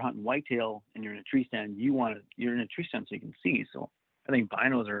usually, if you're hunting whitetail and you're in a tree stand, you're in a tree stand so you can see. So I think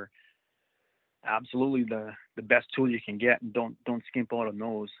binos are absolutely the best tool you can get, and don't skimp out on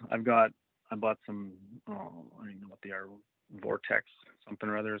those. I bought some, I don't even know what they are, Vortex something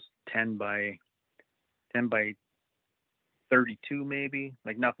or others, 10 by 32 maybe,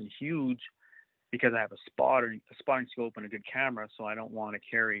 like nothing huge, because I have a spotting scope and a good camera, so I don't want to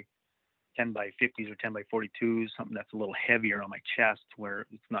carry 10 by 50s or 10 by 42s, something that's a little heavier on my chest where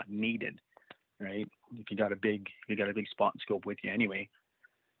it's not needed, right? If you got a big spotting scope with you anyway,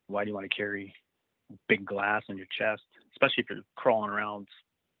 why do you want to carry big glass on your chest, especially if you're crawling around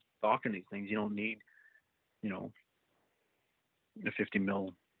stalking these things? You don't need, you know, a 50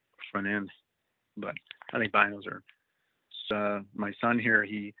 mil front end. But I think binos are, my son here,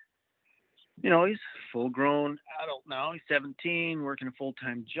 he's full grown adult now. He's 17, working a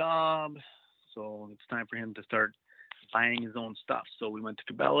full-time job. So it's time for him to start buying his own stuff. So we went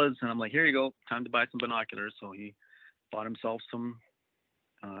to Cabela's, and I'm like, here you go, time to buy some binoculars. So he bought himself some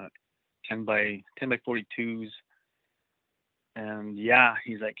 10 by 42s. And yeah,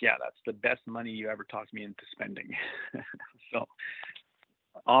 he's like, yeah, that's the best money you ever talked me into spending. So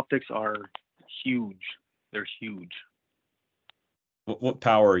optics are huge. They're huge. What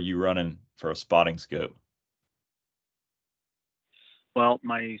power are you running for a spotting scope? Well,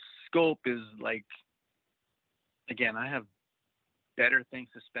 my scope is like, again, I have better things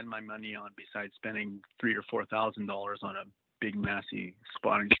to spend my money on besides spending $3,000 or $4,000 on a big, massive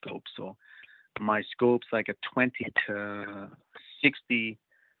spotting scope. So my scope's like a 20 to 60,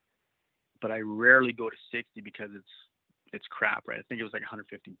 but I rarely go to 60 because it's crap, right? I think it was like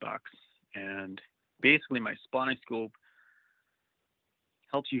 $150. And basically my spotting scope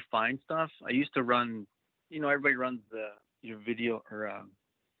helps you find stuff. I used to run, everybody runs the video or a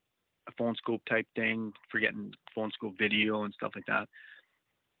phone scope type thing for getting phone scope video and stuff like that.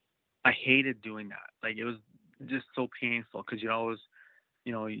 I hated doing that. Like, it was just so painful because you always,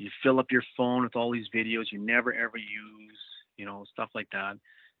 you fill up your phone with all these videos you never ever use, stuff like that.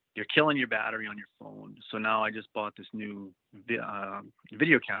 You're killing your battery on your phone. So now I just bought this new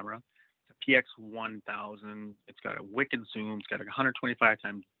video camera, the PX1000. It's got a wicked zoom. It's got a 125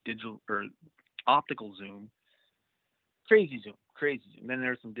 times digital or optical zoom. Crazy zoom. Then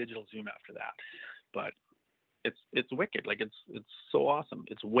there's some digital zoom after that, but it's wicked. Like, it's so awesome.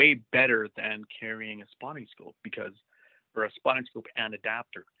 It's way better than carrying a spotting scope or a spotting scope and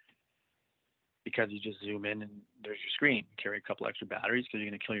adapter, because you just zoom in and there's your screen. You carry a couple extra batteries because you're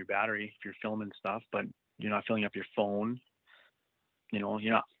going to kill your battery if you're filming stuff, but you're not filling up your phone. You're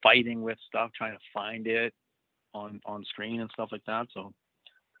not fighting with stuff trying to find it on screen and stuff like that. So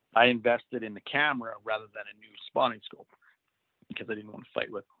I invested in the camera rather than a new spotting scope because I didn't want to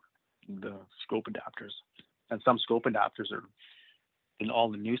fight with the scope adapters. And some scope adapters and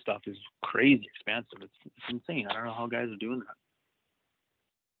all the new stuff is crazy expensive. It's insane. I don't know how guys are doing that.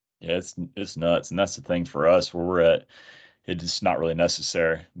 Yeah, it's nuts. And that's the thing for us where we're at. It's not really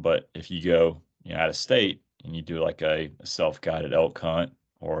necessary. But if you go, out of state and you do like a self-guided elk hunt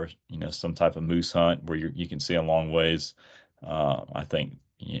or some type of moose hunt where you can see a long ways. I think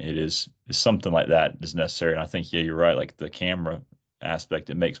it is something like that is necessary. And I think you're right. Like the camera aspect,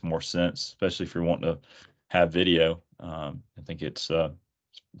 it makes more sense, especially if you're wanting to have video. I think it's a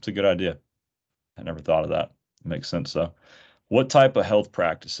good idea. I never thought of that. It makes sense though. What type of health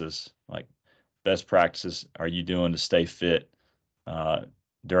practices, like best practices, are you doing to stay fit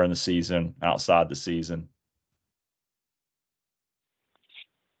during the season, outside the season?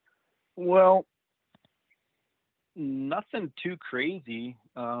 Well, nothing too crazy.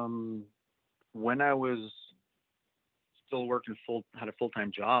 When I was still working had a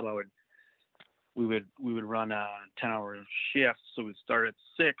full-time job, we would run a 10-hour shift. So we'd start at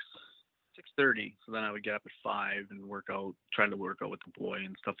 6:30. So then I would get up at 5 and try to work out with the boy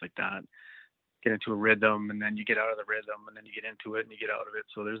and stuff like that. Get into a rhythm, and then you get out of the rhythm, and then you get into it and you get out of it.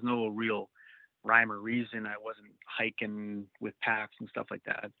 So there's no real rhyme or reason. I wasn't hiking with packs and stuff like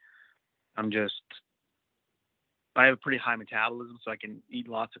that. I have a pretty high metabolism, so I can eat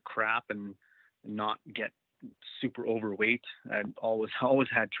lots of crap and not get super overweight. I've always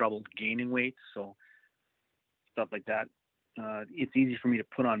had trouble gaining weight, so stuff like that. It's easy for me to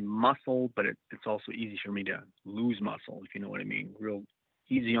put on muscle, but it's also easy for me to lose muscle, if you know what I mean. Real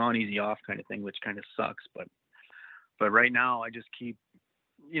easy on, easy off kind of thing, which kind of sucks. But right now I just keep,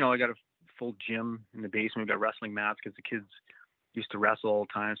 I got a full gym in the basement. We've got wrestling mats because the kids used to wrestle all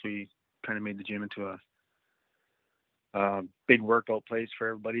the time, so we kind of made the gym into a big workout place for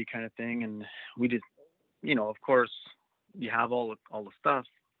everybody kind of thing. And we did, of course, you have all the stuff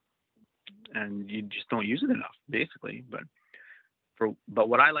and you just don't use it enough, basically. But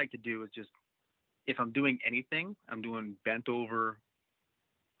what I like to do is just, if I'm doing anything, I'm doing bent over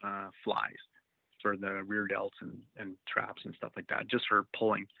flies for the rear delts and traps and stuff like that, just for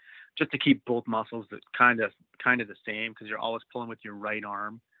pulling, just to keep both muscles that kind of the same, because you're always pulling with your right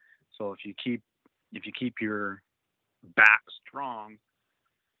arm. So if you keep your back strong,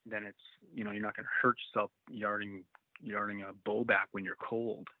 then it's, you're not going to hurt yourself yarding a bow back when you're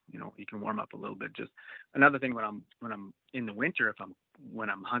cold. You can warm up a little bit. Just another thing, when I'm in the winter, when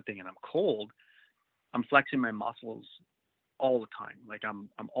I'm hunting and I'm cold, I'm flexing my muscles all the time. Like I'm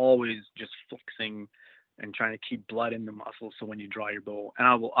always just flexing and trying to keep blood in the muscles. So when you draw your bow, and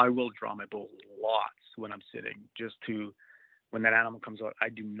I will draw my bow lots when I'm sitting, just to, when that animal comes out, I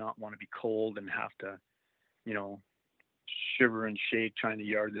do not want to be cold and have to, shiver and shake trying to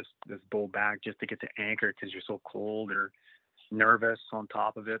yard this bow back just to get to anchor, because you're so cold or nervous on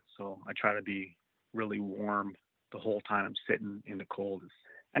top of it. So I try to be really warm the whole time I'm sitting in the cold,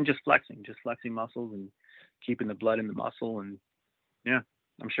 and just flexing muscles and keeping the blood in the muscle. And yeah,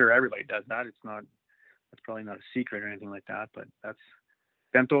 I'm sure everybody does that. That's probably not a secret or anything like that, but that's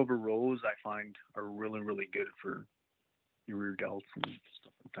bent over rows I find are really, really good for your rear delts and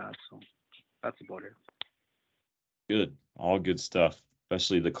stuff like that. So that's about it. Good. All good stuff,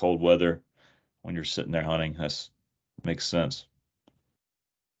 especially the cold weather when you're sitting there hunting. Makes sense.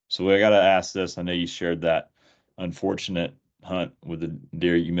 So I got to ask this. I know you shared that unfortunate hunt with the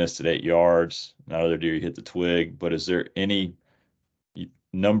deer you missed at 8 yards. That other deer you hit the twig. But is there any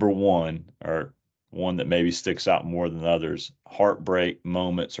number one, or one that maybe sticks out more than others, heartbreak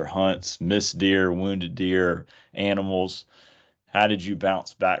moments or hunts, missed deer, wounded deer, animals? How did you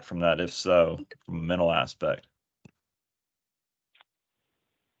bounce back from that, if so, from a mental aspect?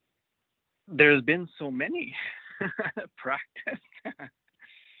 There's been so many practice.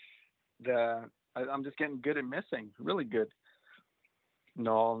 I'm just getting good at missing, really good.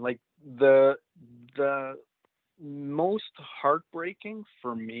 No, like the most heartbreaking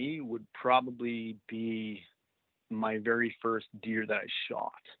for me would probably be my very first deer that I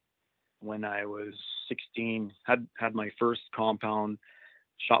shot when I was 16. Had my first compound,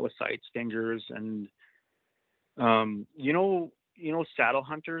 shot with sight stingers, and saddle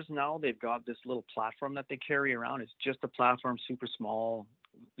hunters now, they've got this little platform that they carry around. It's just a platform, super small.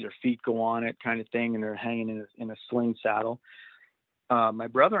 Their feet go on it, kind of thing, and they're hanging in a sling saddle. My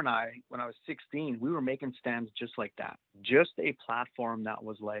brother and I, when I was 16, we were making stands just like that. Just a platform that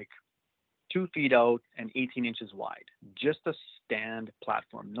was like 2 feet out and 18 inches wide. Just a stand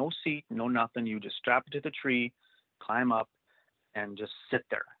platform. No seat, no nothing. You just strap it to the tree, climb up, and just sit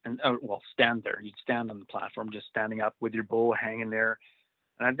there. And stand there. You'd stand on the platform, just standing up with your bow hanging there.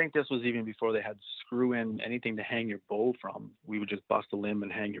 And I think this was even before they had screw in anything to hang your bow from. We would just bust a limb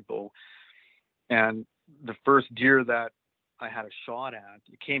and hang your bow. And the first deer that I had a shot at,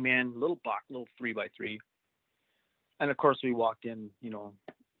 it came in, little buck, little 3x3. And of course we walked in,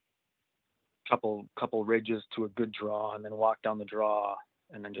 couple ridges to a good draw, and then walked down the draw,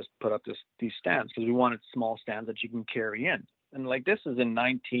 and then just put up these stands, because we wanted small stands that you can carry in. And like this is in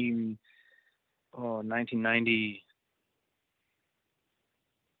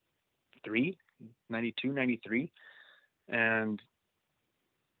 1993, 92, 93. And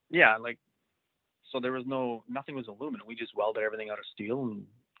yeah, like, so there was nothing was aluminum. We just welded everything out of steel and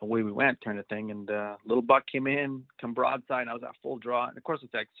away we went, kind of thing. And little buck came in, come broadside. I was at full draw. And of course,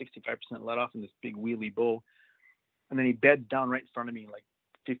 it's like 65% let off in this big wheelie bow. And then he bed down right in front of me, like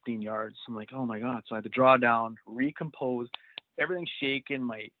 15 yards. I'm like, oh my God. So I had to draw down, recompose, everything's shaking.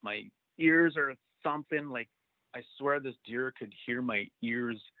 My ears are thumping. Like, I swear this deer could hear my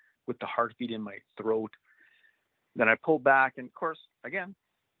ears with the heartbeat in my throat. Then I pulled back, and of course, again,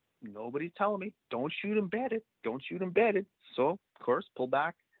 nobody's telling me, don't shoot embedded, don't shoot embedded. So of course, pull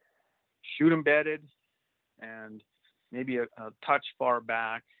back, shoot embedded, and maybe a touch far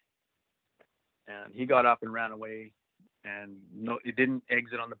back. And he got up and ran away, and no, it didn't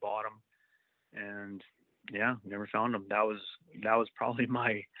exit on the bottom. And yeah, never found him. That was probably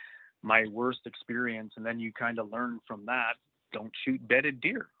my worst experience. And then you kind of learn from that, don't shoot bedded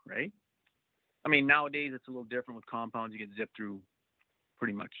deer, right? I mean, nowadays it's a little different with compounds. You get zipped through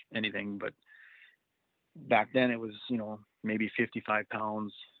pretty much anything, but back then it was, maybe 55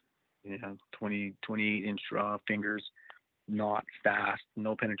 pounds, 28-inch fingers, not fast,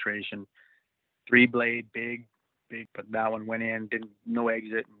 no penetration, 3-blade, big, but that one went in, no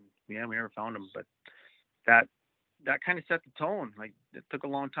exit, and yeah, we never found him. But that kind of set the tone. Like, it took a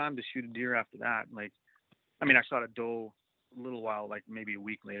long time to shoot a deer after that. Like, I mean, I shot a doe a little while, like maybe a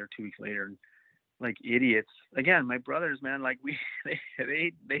week later, 2 weeks later, and like idiots. Again, my brothers, man, like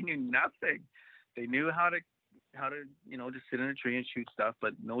they knew nothing. They knew how to just sit in a tree and shoot stuff,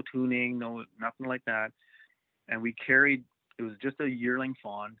 but no tuning, nothing like that. And it was just a yearling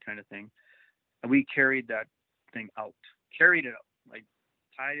fawn kind of thing. And we carried that thing out, like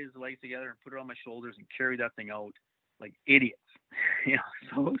tied his legs together and put it on my shoulders and carried that thing out like idiots.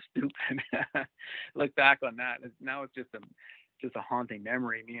 So stupid. Look back on that. Now it's just a haunting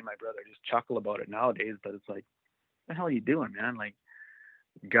memory. Me and my brother just chuckle about it nowadays, but it's like, what the hell are you doing, man? Like,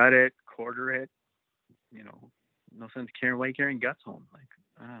 gut it, quarter it, no sense carrying guts home. Like,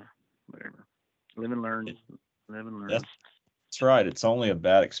 whatever. Live and learn. That's right. It's only a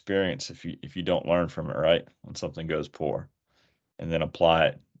bad experience if you don't learn from it, right? When something goes poor, and then apply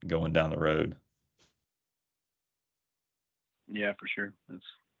it going down the road. Yeah, for sure.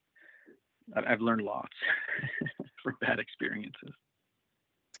 I've learned lots from bad experiences.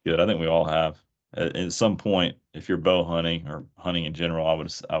 Good. I think we all have. At some point, if you're bow hunting or hunting in general,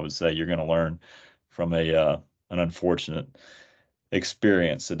 I would say you're going to learn from an unfortunate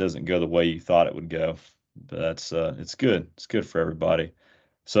experience that doesn't go the way you thought it would go. But that's it's good. It's good for everybody.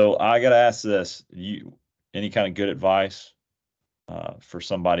 So I got to ask this: any kind of good advice for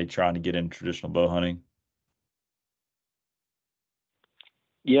somebody trying to get into traditional bow hunting?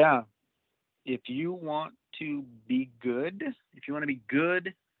 Yeah. If you want to be good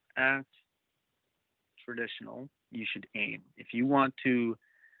at traditional, you should aim. If you want to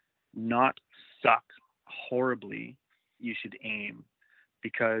not suck horribly, you should aim.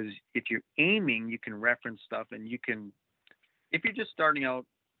 Because if you're aiming, you can reference stuff, and if you're just starting out,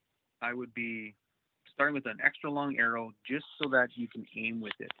 I would be starting with an extra long arrow just so that you can aim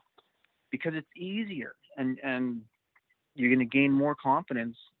with it, because it's easier, and you're going to gain more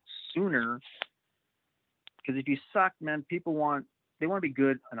confidence sooner. Because if you suck, man, they want to be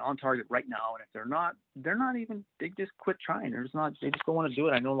good and on target right now. And if they're not they just quit trying. They just don't want to do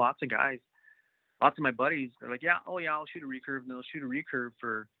it. I know lots of guys, lots of my buddies, they're like, I'll shoot a recurve. And they'll shoot a recurve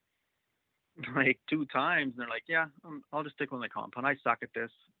for like 2 times. And they're like, I'll just stick with my compound. I suck at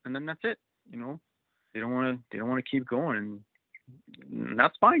this. And then that's it. They don't want to keep going. And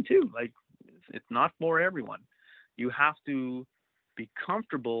that's fine too. Like, it's not for everyone. You have to be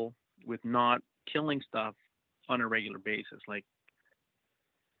comfortable with not killing stuff on a regular basis. Like,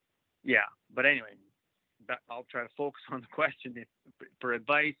 yeah. But anyway, I'll try to focus on the question. For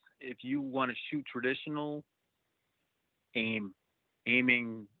advice, if you want to shoot traditional,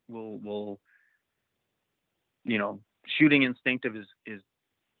 aiming will shooting instinctive is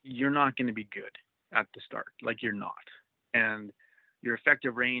you're not going to be good at the start. Like, you're not. And your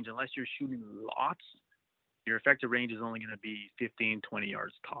effective range, unless you're shooting lots, your effective range is only going to be 15, 20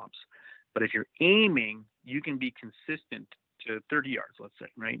 yards tops. But if you're aiming, you can be consistent to 30 yards, let's say,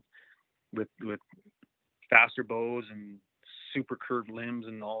 right? With faster bows and super curved limbs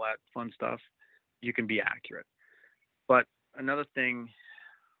and all that fun stuff, you can be accurate. But another thing,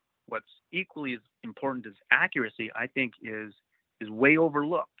 what's equally as important as accuracy, I think, is way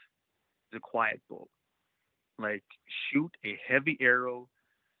overlooked, is a quiet bow. Like, shoot a heavy arrow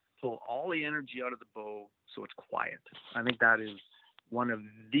pull all the energy out of the bow so it's quiet. I think that is one of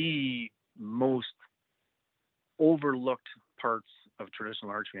the most overlooked parts of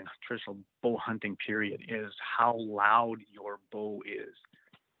traditional archery and traditional bow hunting period, is how loud your bow is.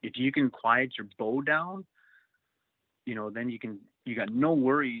 If you can quiet your bow down, then you got no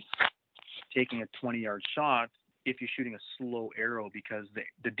worries taking a 20-yard shot if you're shooting a slow arrow, because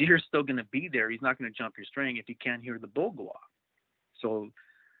the deer's still going to be there. He's not going to jump your string if he can't hear the bow go off. So,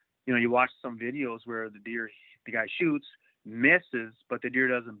 you watch some videos where the guy shoots, misses, but the deer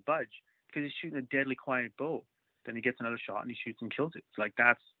doesn't budge because he's shooting a deadly quiet bow. Then he gets another shot and he shoots and kills it. It's like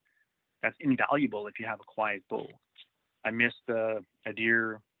that's invaluable if you have a quiet bow. I missed a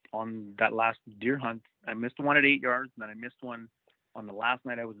deer on that last deer hunt. I missed one at 8 yards, and then I missed one on the last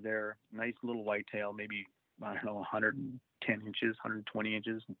night I was there. Nice little whitetail, maybe, I don't know, 110 inches, 120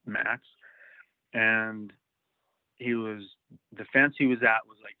 inches max. And the fence he was at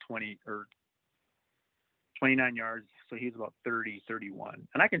was like 20 or 29 yards. So he was about 30, 31.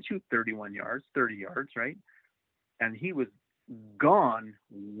 And I can shoot 31 yards, 30 yards, right? And he was gone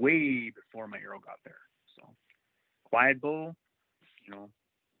way before my arrow got there. So quiet bow,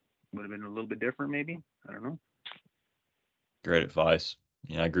 would have been a little bit different maybe. I don't know. Great advice.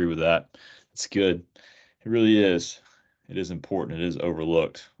 Yeah, I agree with that. It's good. It really is. It is important. It is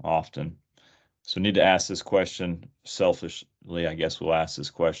overlooked often. So we need to ask this question selfishly. I guess we'll ask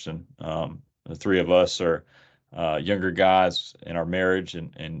this question. The three of us are younger guys in our marriage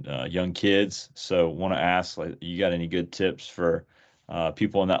and young kids. So want to ask, like, you got any good tips for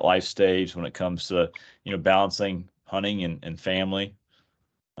people in that life stage when it comes to, balancing hunting and family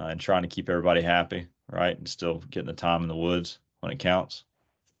and trying to keep everybody happy, right? And still getting the time in the woods when it counts?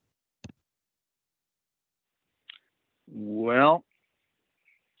 Well,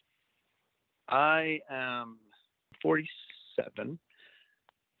 I am 47.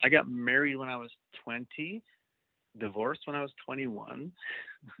 I got married when I was 20, divorced when I was 21.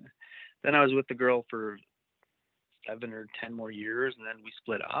 Then I was with the girl for 7 or 10 more years, and then we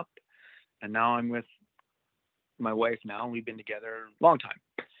split up. And now I'm with my wife now, and we've been together a long time.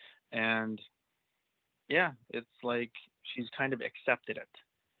 And yeah, it's like she's kind of accepted it.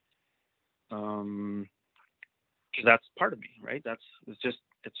 Because that's part of me, right?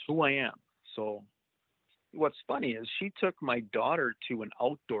 It's who I am. So what's funny is she took my daughter to an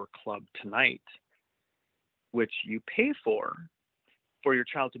outdoor club tonight, which you pay for your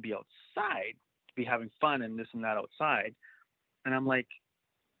child to be outside, to be having fun and this and that outside. And I'm like,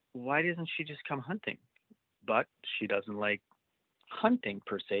 why doesn't she just come hunting? But she doesn't like hunting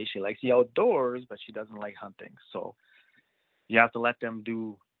per se. She likes the outdoors, but she doesn't like hunting. So you have to let them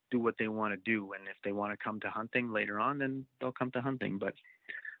do what they want to do. And if they want to come to hunting later on, then they'll come to hunting. But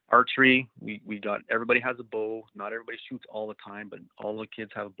archery, we got, everybody has a bow. Not everybody shoots all the time, but all the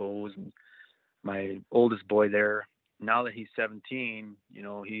kids have bows. And my oldest boy there, now that he's 17,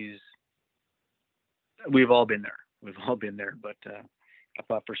 we've all been there. But I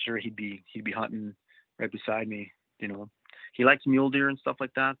thought for sure he'd be hunting right beside me. He likes mule deer and stuff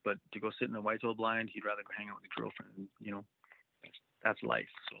like that, but to go sit in a whitetail blind, he'd rather go hang out with his girlfriend. That's life.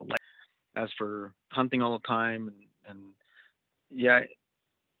 So as for hunting all the time, and yeah,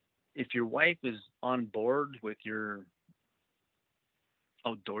 if your wife is on board with your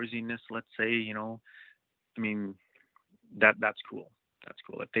outdoorsiness, let's say, that's cool. That's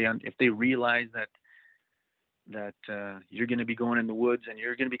cool. If they realize that you're going to be going in the woods and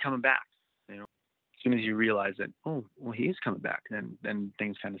you're going to be coming back, as soon as you realize that, oh, well, he is coming back, then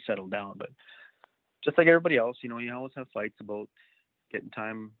things kind of settle down. But just like everybody else, you always have fights about getting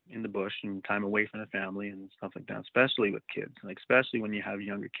time in the bush and time away from the family and stuff like that, especially with kids. Especially when you have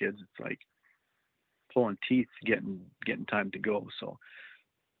younger kids, it's like pulling teeth getting time to go. So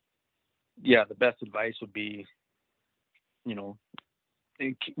yeah, the best advice would be,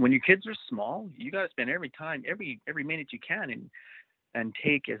 when your kids are small, you got to spend every minute you can and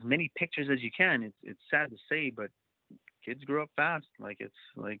take as many pictures as you can. It's sad to say, but kids grow up fast. I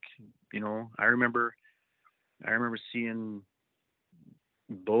remember seeing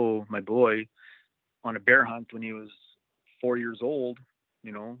my boy on a bear hunt when he was 4 years old,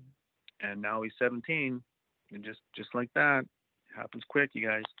 and now he's 17, and just like that, it happens quick. You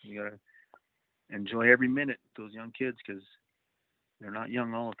guys, you gotta enjoy every minute with those young kids, because they're not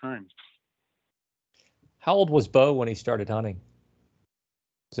young all the time. How old was Bo when he started hunting?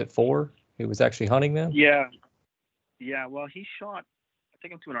 Was it 4? He was actually hunting then? Yeah. Well, I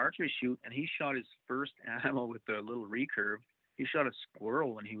took him to an archery shoot, and he shot his first animal with a little recurve. He shot a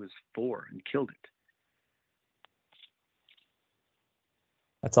squirrel when he was 4 and killed it.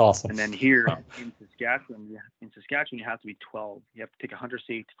 That's awesome. And then here in Saskatchewan, you have to be 12. You have to take a hunter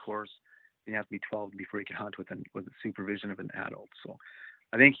safety course. You have to be 12 before you can hunt with the supervision of an adult. So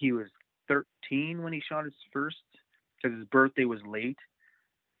I think he was 13 when he shot his first, because his birthday was late.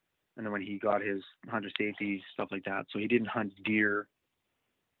 And then when he got his hunter safety, stuff like that. So he didn't hunt deer.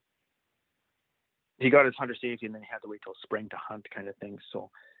 He got his hunter safety, and then he had to wait till spring to hunt, kind of thing. So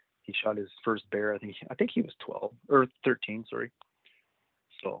he shot his first bear. I think he was 12 or 13. Sorry.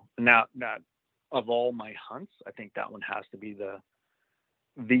 So now that of all my hunts, I think that one has to be the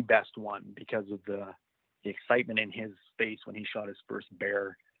best one, because of the excitement in his face when he shot his first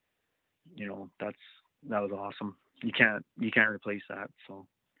bear. You know, that was awesome. You can't replace that. So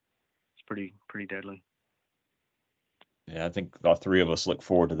it's pretty deadly. Yeah, I think all three of us look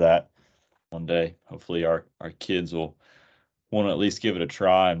forward to that one day. Hopefully our kids will want to at least give it a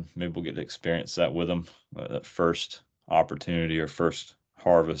try, and maybe we'll get to experience that with them, that first opportunity or first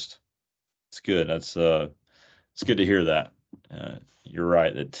harvest. It's good. It's good to hear that. You're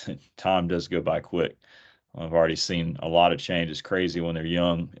right that time does go by quick. I've already seen a lot of change. It's crazy when they're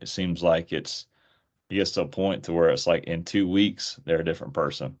young. It seems like it gets to a point to where it's like in 2 weeks they're a different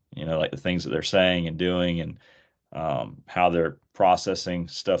person. You know, like the things that they're saying and doing, and how they're processing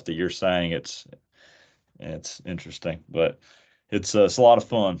stuff that you're saying. It's interesting, but it's a lot of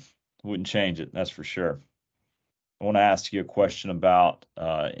fun. Wouldn't change it, that's for sure. I want to ask you a question about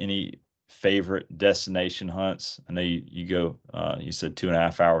any favorite destination hunts. I know you go, you said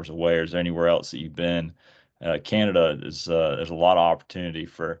 2.5 hours away. Or is there anywhere else that you've been? Canada is there's a lot of opportunity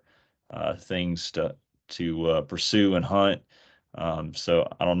for things to pursue and hunt. So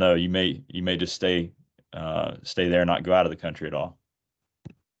I don't know. You may just stay there, and not go out of the country at all.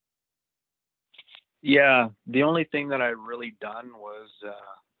 Yeah, the only thing that I really done was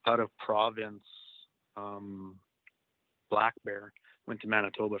out of province, black bear. Went to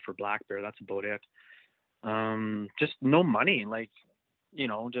Manitoba for black bear. That's about it. Just no money. Like, you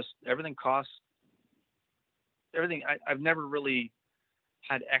know, just everything costs. Everything. I've never really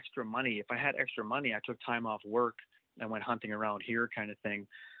had extra money. If I had extra money, I took time off work and went hunting around here, kind of thing.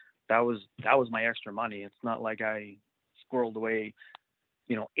 That was my extra money. It's not like I squirreled away,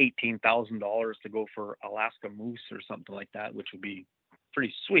 you know, $18,000 to go for Alaska moose or something like that, which would be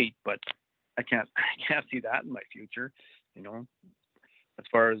pretty sweet. But I can't see that in my future, you know. As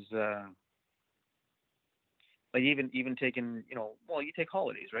far as like even taking, you know, well, you take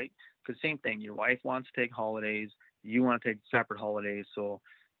holidays, right? Because same thing, your wife wants to take holidays, you want to take separate holidays. So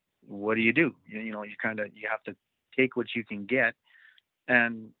what do? You know, you have to take what you can get.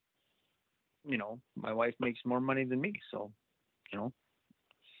 And, you know, my wife makes more money than me, so, you know,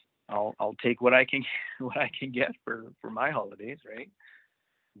 I'll take what I can get for my holidays, right?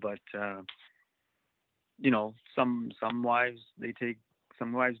 But you know, some wives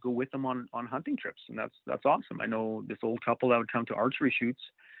go with them on hunting trips, and that's awesome. I know this old couple that would come to archery shoots,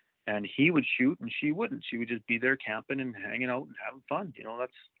 and he would shoot and she wouldn't. She would just be there camping and hanging out and having fun. You know, that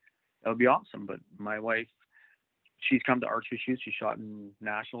would be awesome. But my wife, she's come to archery shoots. She shot in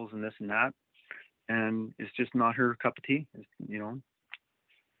nationals and this and that, and it's just not her cup of tea. You know,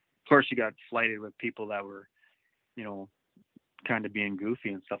 of course, she got flighted with people that were, you know, kind of being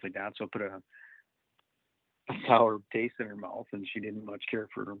goofy and stuff like that. So it put a sour taste in her mouth, and she didn't much care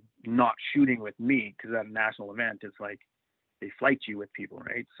for not shooting with me, because at a national event, it's like they flight you with people,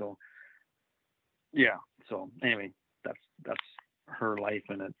 right? So yeah. So anyway, that's her life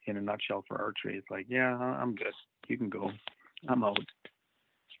in a nutshell for archery. It's like, yeah, I'm good. You can go. I'm out.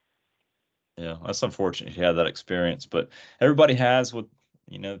 Yeah, that's unfortunate you had that experience, but everybody has what,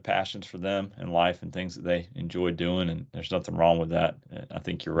 you know, passions for them in life and things that they enjoy doing, and there's nothing wrong with that. I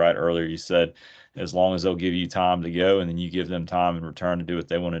think you're right. Earlier you said, as long as they'll give you time to go, and then you give them time in return to do what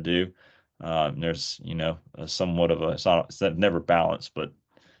they want to do. There's, you know, somewhat of it's never balanced, but,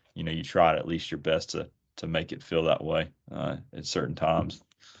 you know, you try at least your best to make it feel that way at certain times.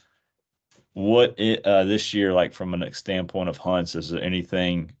 What this year, like from a standpoint of hunts, is there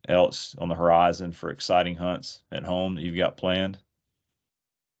anything else on the horizon for exciting hunts at home that you've got planned?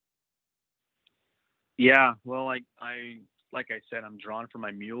 Yeah, well, like I said, I'm drawn for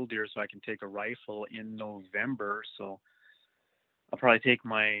my mule deer, so I can take a rifle in November. So I'll probably take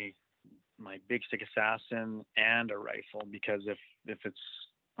my big stick assassin and a rifle, because if it's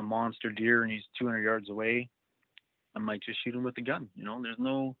a monster deer and he's 200 yards away, I might just shoot him with a gun. You know, there's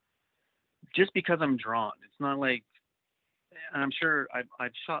no, just because I'm drawn. It's not like, and I'm sure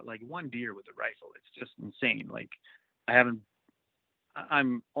I've shot like one deer with a rifle. It's just insane. Like,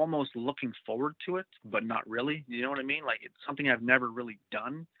 I'm almost looking forward to it, but not really. You know what I mean? Like, it's something I've never really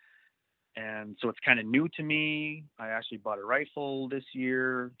done. And so it's kind of new to me. I actually bought a rifle this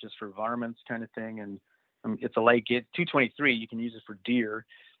year just for varmints kind of thing. And it's a light gauge 223. You can use it for deer.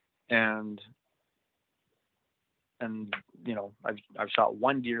 And you know, I've shot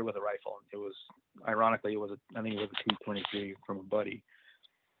one deer with a rifle. It was, ironically, I think it was a 223 from a buddy.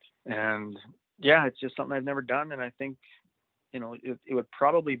 And yeah, it's just something I've never done. And I think, you know, it would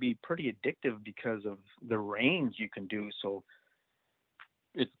probably be pretty addictive because of the range you can do. So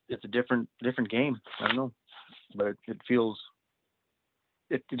it's a different game. I don't know, but it just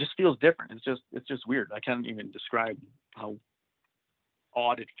feels different. It's just weird. I can't even describe how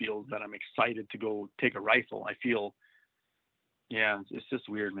odd it feels that I'm excited to go take a rifle. I feel, yeah, it's just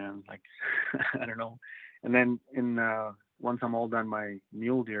weird, man. Like, I don't know. And then once I'm all done my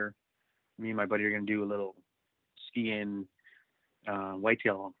mule deer, me and my buddy are going to do a little skiing,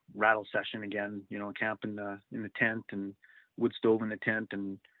 whitetail rattle session again, you know, camp in the tent and wood stove in the tent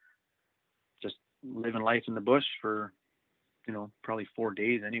and just living life in the bush for, you know, probably 4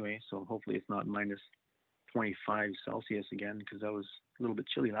 days anyway. So hopefully it's not minus 25 Celsius again, because that was a little bit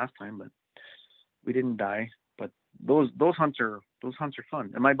chilly last time, but we didn't die. But those hunts are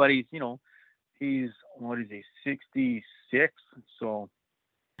fun. And my buddy's, you know, he's, what is he, 66. So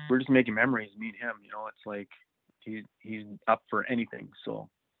we're just making memories, me and him. You know, it's like he's up for anything. So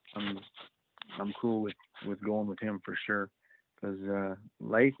I'm cool with going with him for sure, because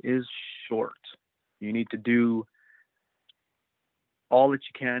life is short. You need to do all that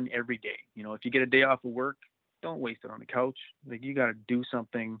you can every day. You know, if you get a day off of work, don't waste it on the couch. Like, you got to do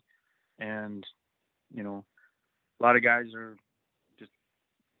something. And, you know, a lot of guys are just,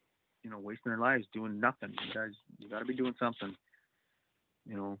 you know, wasting their lives doing nothing. You got to be doing something.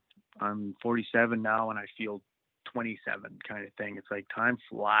 You know, I'm 47 now and I feel 27 kind of thing. It's like time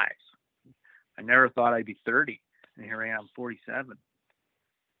flies. I never thought I'd be 30, and here I am, 47.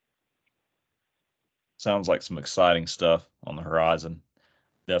 Sounds like some exciting stuff on the horizon.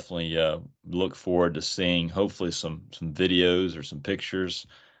 Definitely look forward to seeing hopefully some videos or some pictures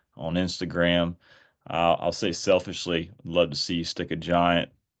on Instagram. I'll say selfishly, I'd love to see you stick a giant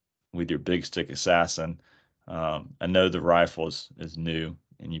with your big stick assassin. I know the rifle is new,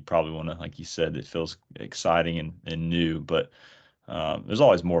 and you probably want to, like you said, it feels exciting and new, but there's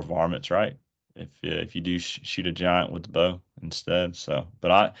always more varmints, right? If you do shoot a giant with the bow instead. So,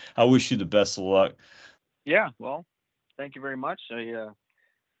 but I wish you the best of luck. Yeah, well, thank you very much.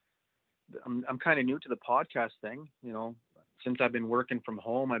 I'm kind of new to the podcast thing. You know, since I've been working from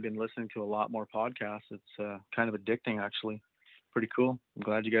home, I've been listening to a lot more podcasts. It's kind of addicting, actually. Pretty cool. I'm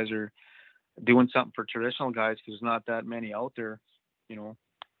glad you guys are doing something for traditional guys, because there's not that many out there, you know.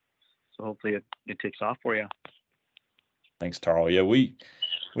 So hopefully it takes off for you. Thanks, Tarl. Yeah, we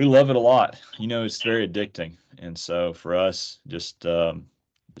love it a lot. You know, it's very addicting, and so for us, just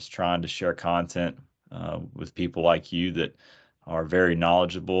trying to share content with people like you that are very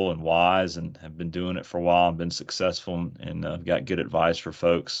knowledgeable and wise and have been doing it for a while and been successful and got good advice for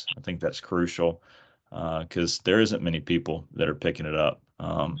folks. I think that's crucial because there isn't many people that are picking it up,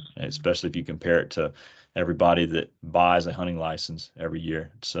 especially if you compare it to everybody that buys a hunting license every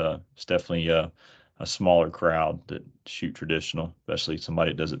year. It's definitely a smaller crowd that shoot traditional, especially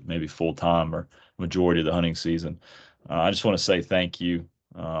somebody that does it maybe full time or majority of the hunting season. I just want to say thank you.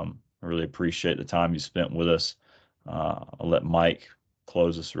 I really appreciate the time you spent with us. I'll let Mike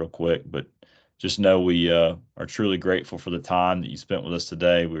close us real quick, but just know we are truly grateful for the time that you spent with us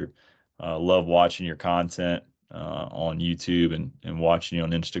today. We love watching your content on YouTube and watching you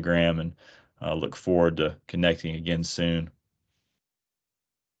on Instagram, and look forward to connecting again soon.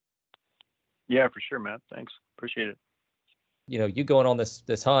 Yeah, for sure, Matt. Thanks. Appreciate it. You know, you going on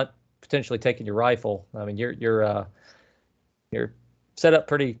this hunt, potentially taking your rifle. I mean, you're set up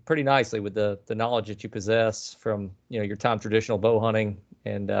pretty nicely with the knowledge that you possess from, you know, your time traditional bow hunting,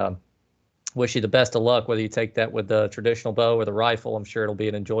 and wish you the best of luck whether you take that with the traditional bow or the rifle. I'm sure it'll be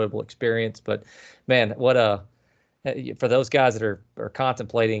an enjoyable experience. But man, for those guys that are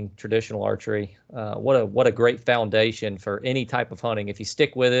contemplating traditional archery, what a great foundation for any type of hunting. If you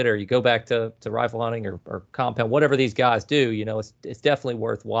stick with it or you go back to rifle hunting or compound, whatever these guys do, you know, it's definitely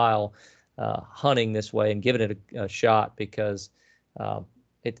worthwhile hunting this way and giving it a shot, because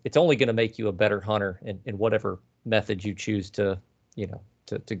it's only going to make you a better hunter in whatever method you choose to, you know,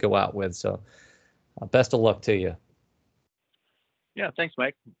 to go out with. So best of luck to you. Yeah, thanks,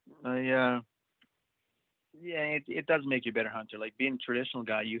 Mike. Yeah, it does make you a better hunter. Like, being a traditional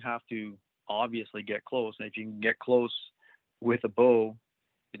guy, you have to obviously get close. And if you can get close with a bow,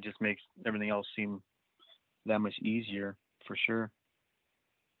 it just makes everything else seem that much easier, for sure.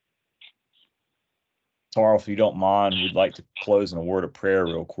 Tarl, if you don't mind, we'd like to close in a word of prayer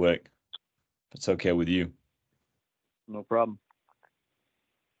real quick. if it's okay with you. No problem.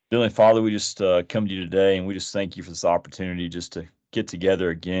 Heavenly Father, we just come to you today, and we just thank you for this opportunity just to get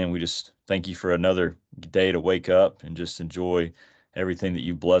together again. We just thank you for another day to wake up and just enjoy everything that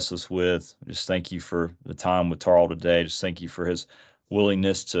you bless us with. Just thank you for the time with Tarl today. Just thank you for his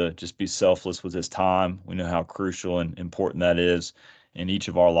willingness to just be selfless with his time. We know how crucial and important that is in each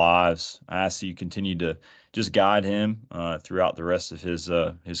of our lives. I ask that you continue to just guide him throughout the rest of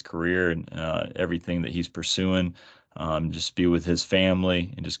his career and everything that he's pursuing. Just be with his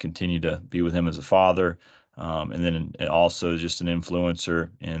family and just continue to be with him as a father. And then also just an influencer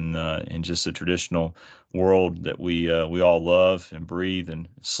in just the traditional world that we all love and breathe and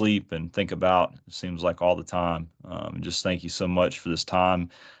sleep and think about. It seems like all the time. And just thank you so much for this time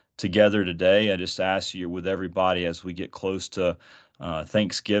together today. I just ask you with everybody as we get close to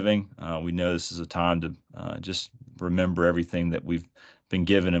Thanksgiving. We know this is a time to just remember everything that we've been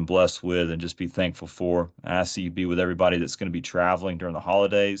given and blessed with and just be thankful for. I ask that you be with everybody that's going to be traveling during the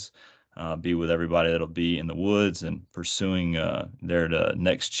holidays, be with everybody that'll be in the woods and pursuing their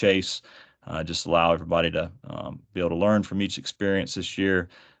next chase. Just allow everybody to be able to learn from each experience this year,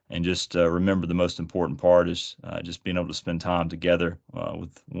 and just remember the most important part is just being able to spend time together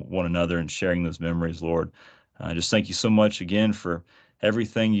with one another and sharing those memories, Lord. Just thank you so much again for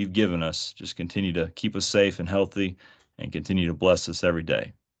everything you've given us. Just continue to keep us safe and healthy and continue to bless us every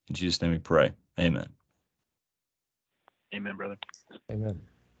day. In Jesus' name we pray. Amen. Amen, brother. Amen.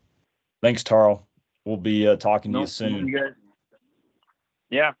 Thanks, Tarl. We'll be talking to you soon. You guys.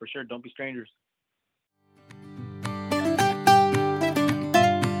 Yeah, for sure. Don't be strangers.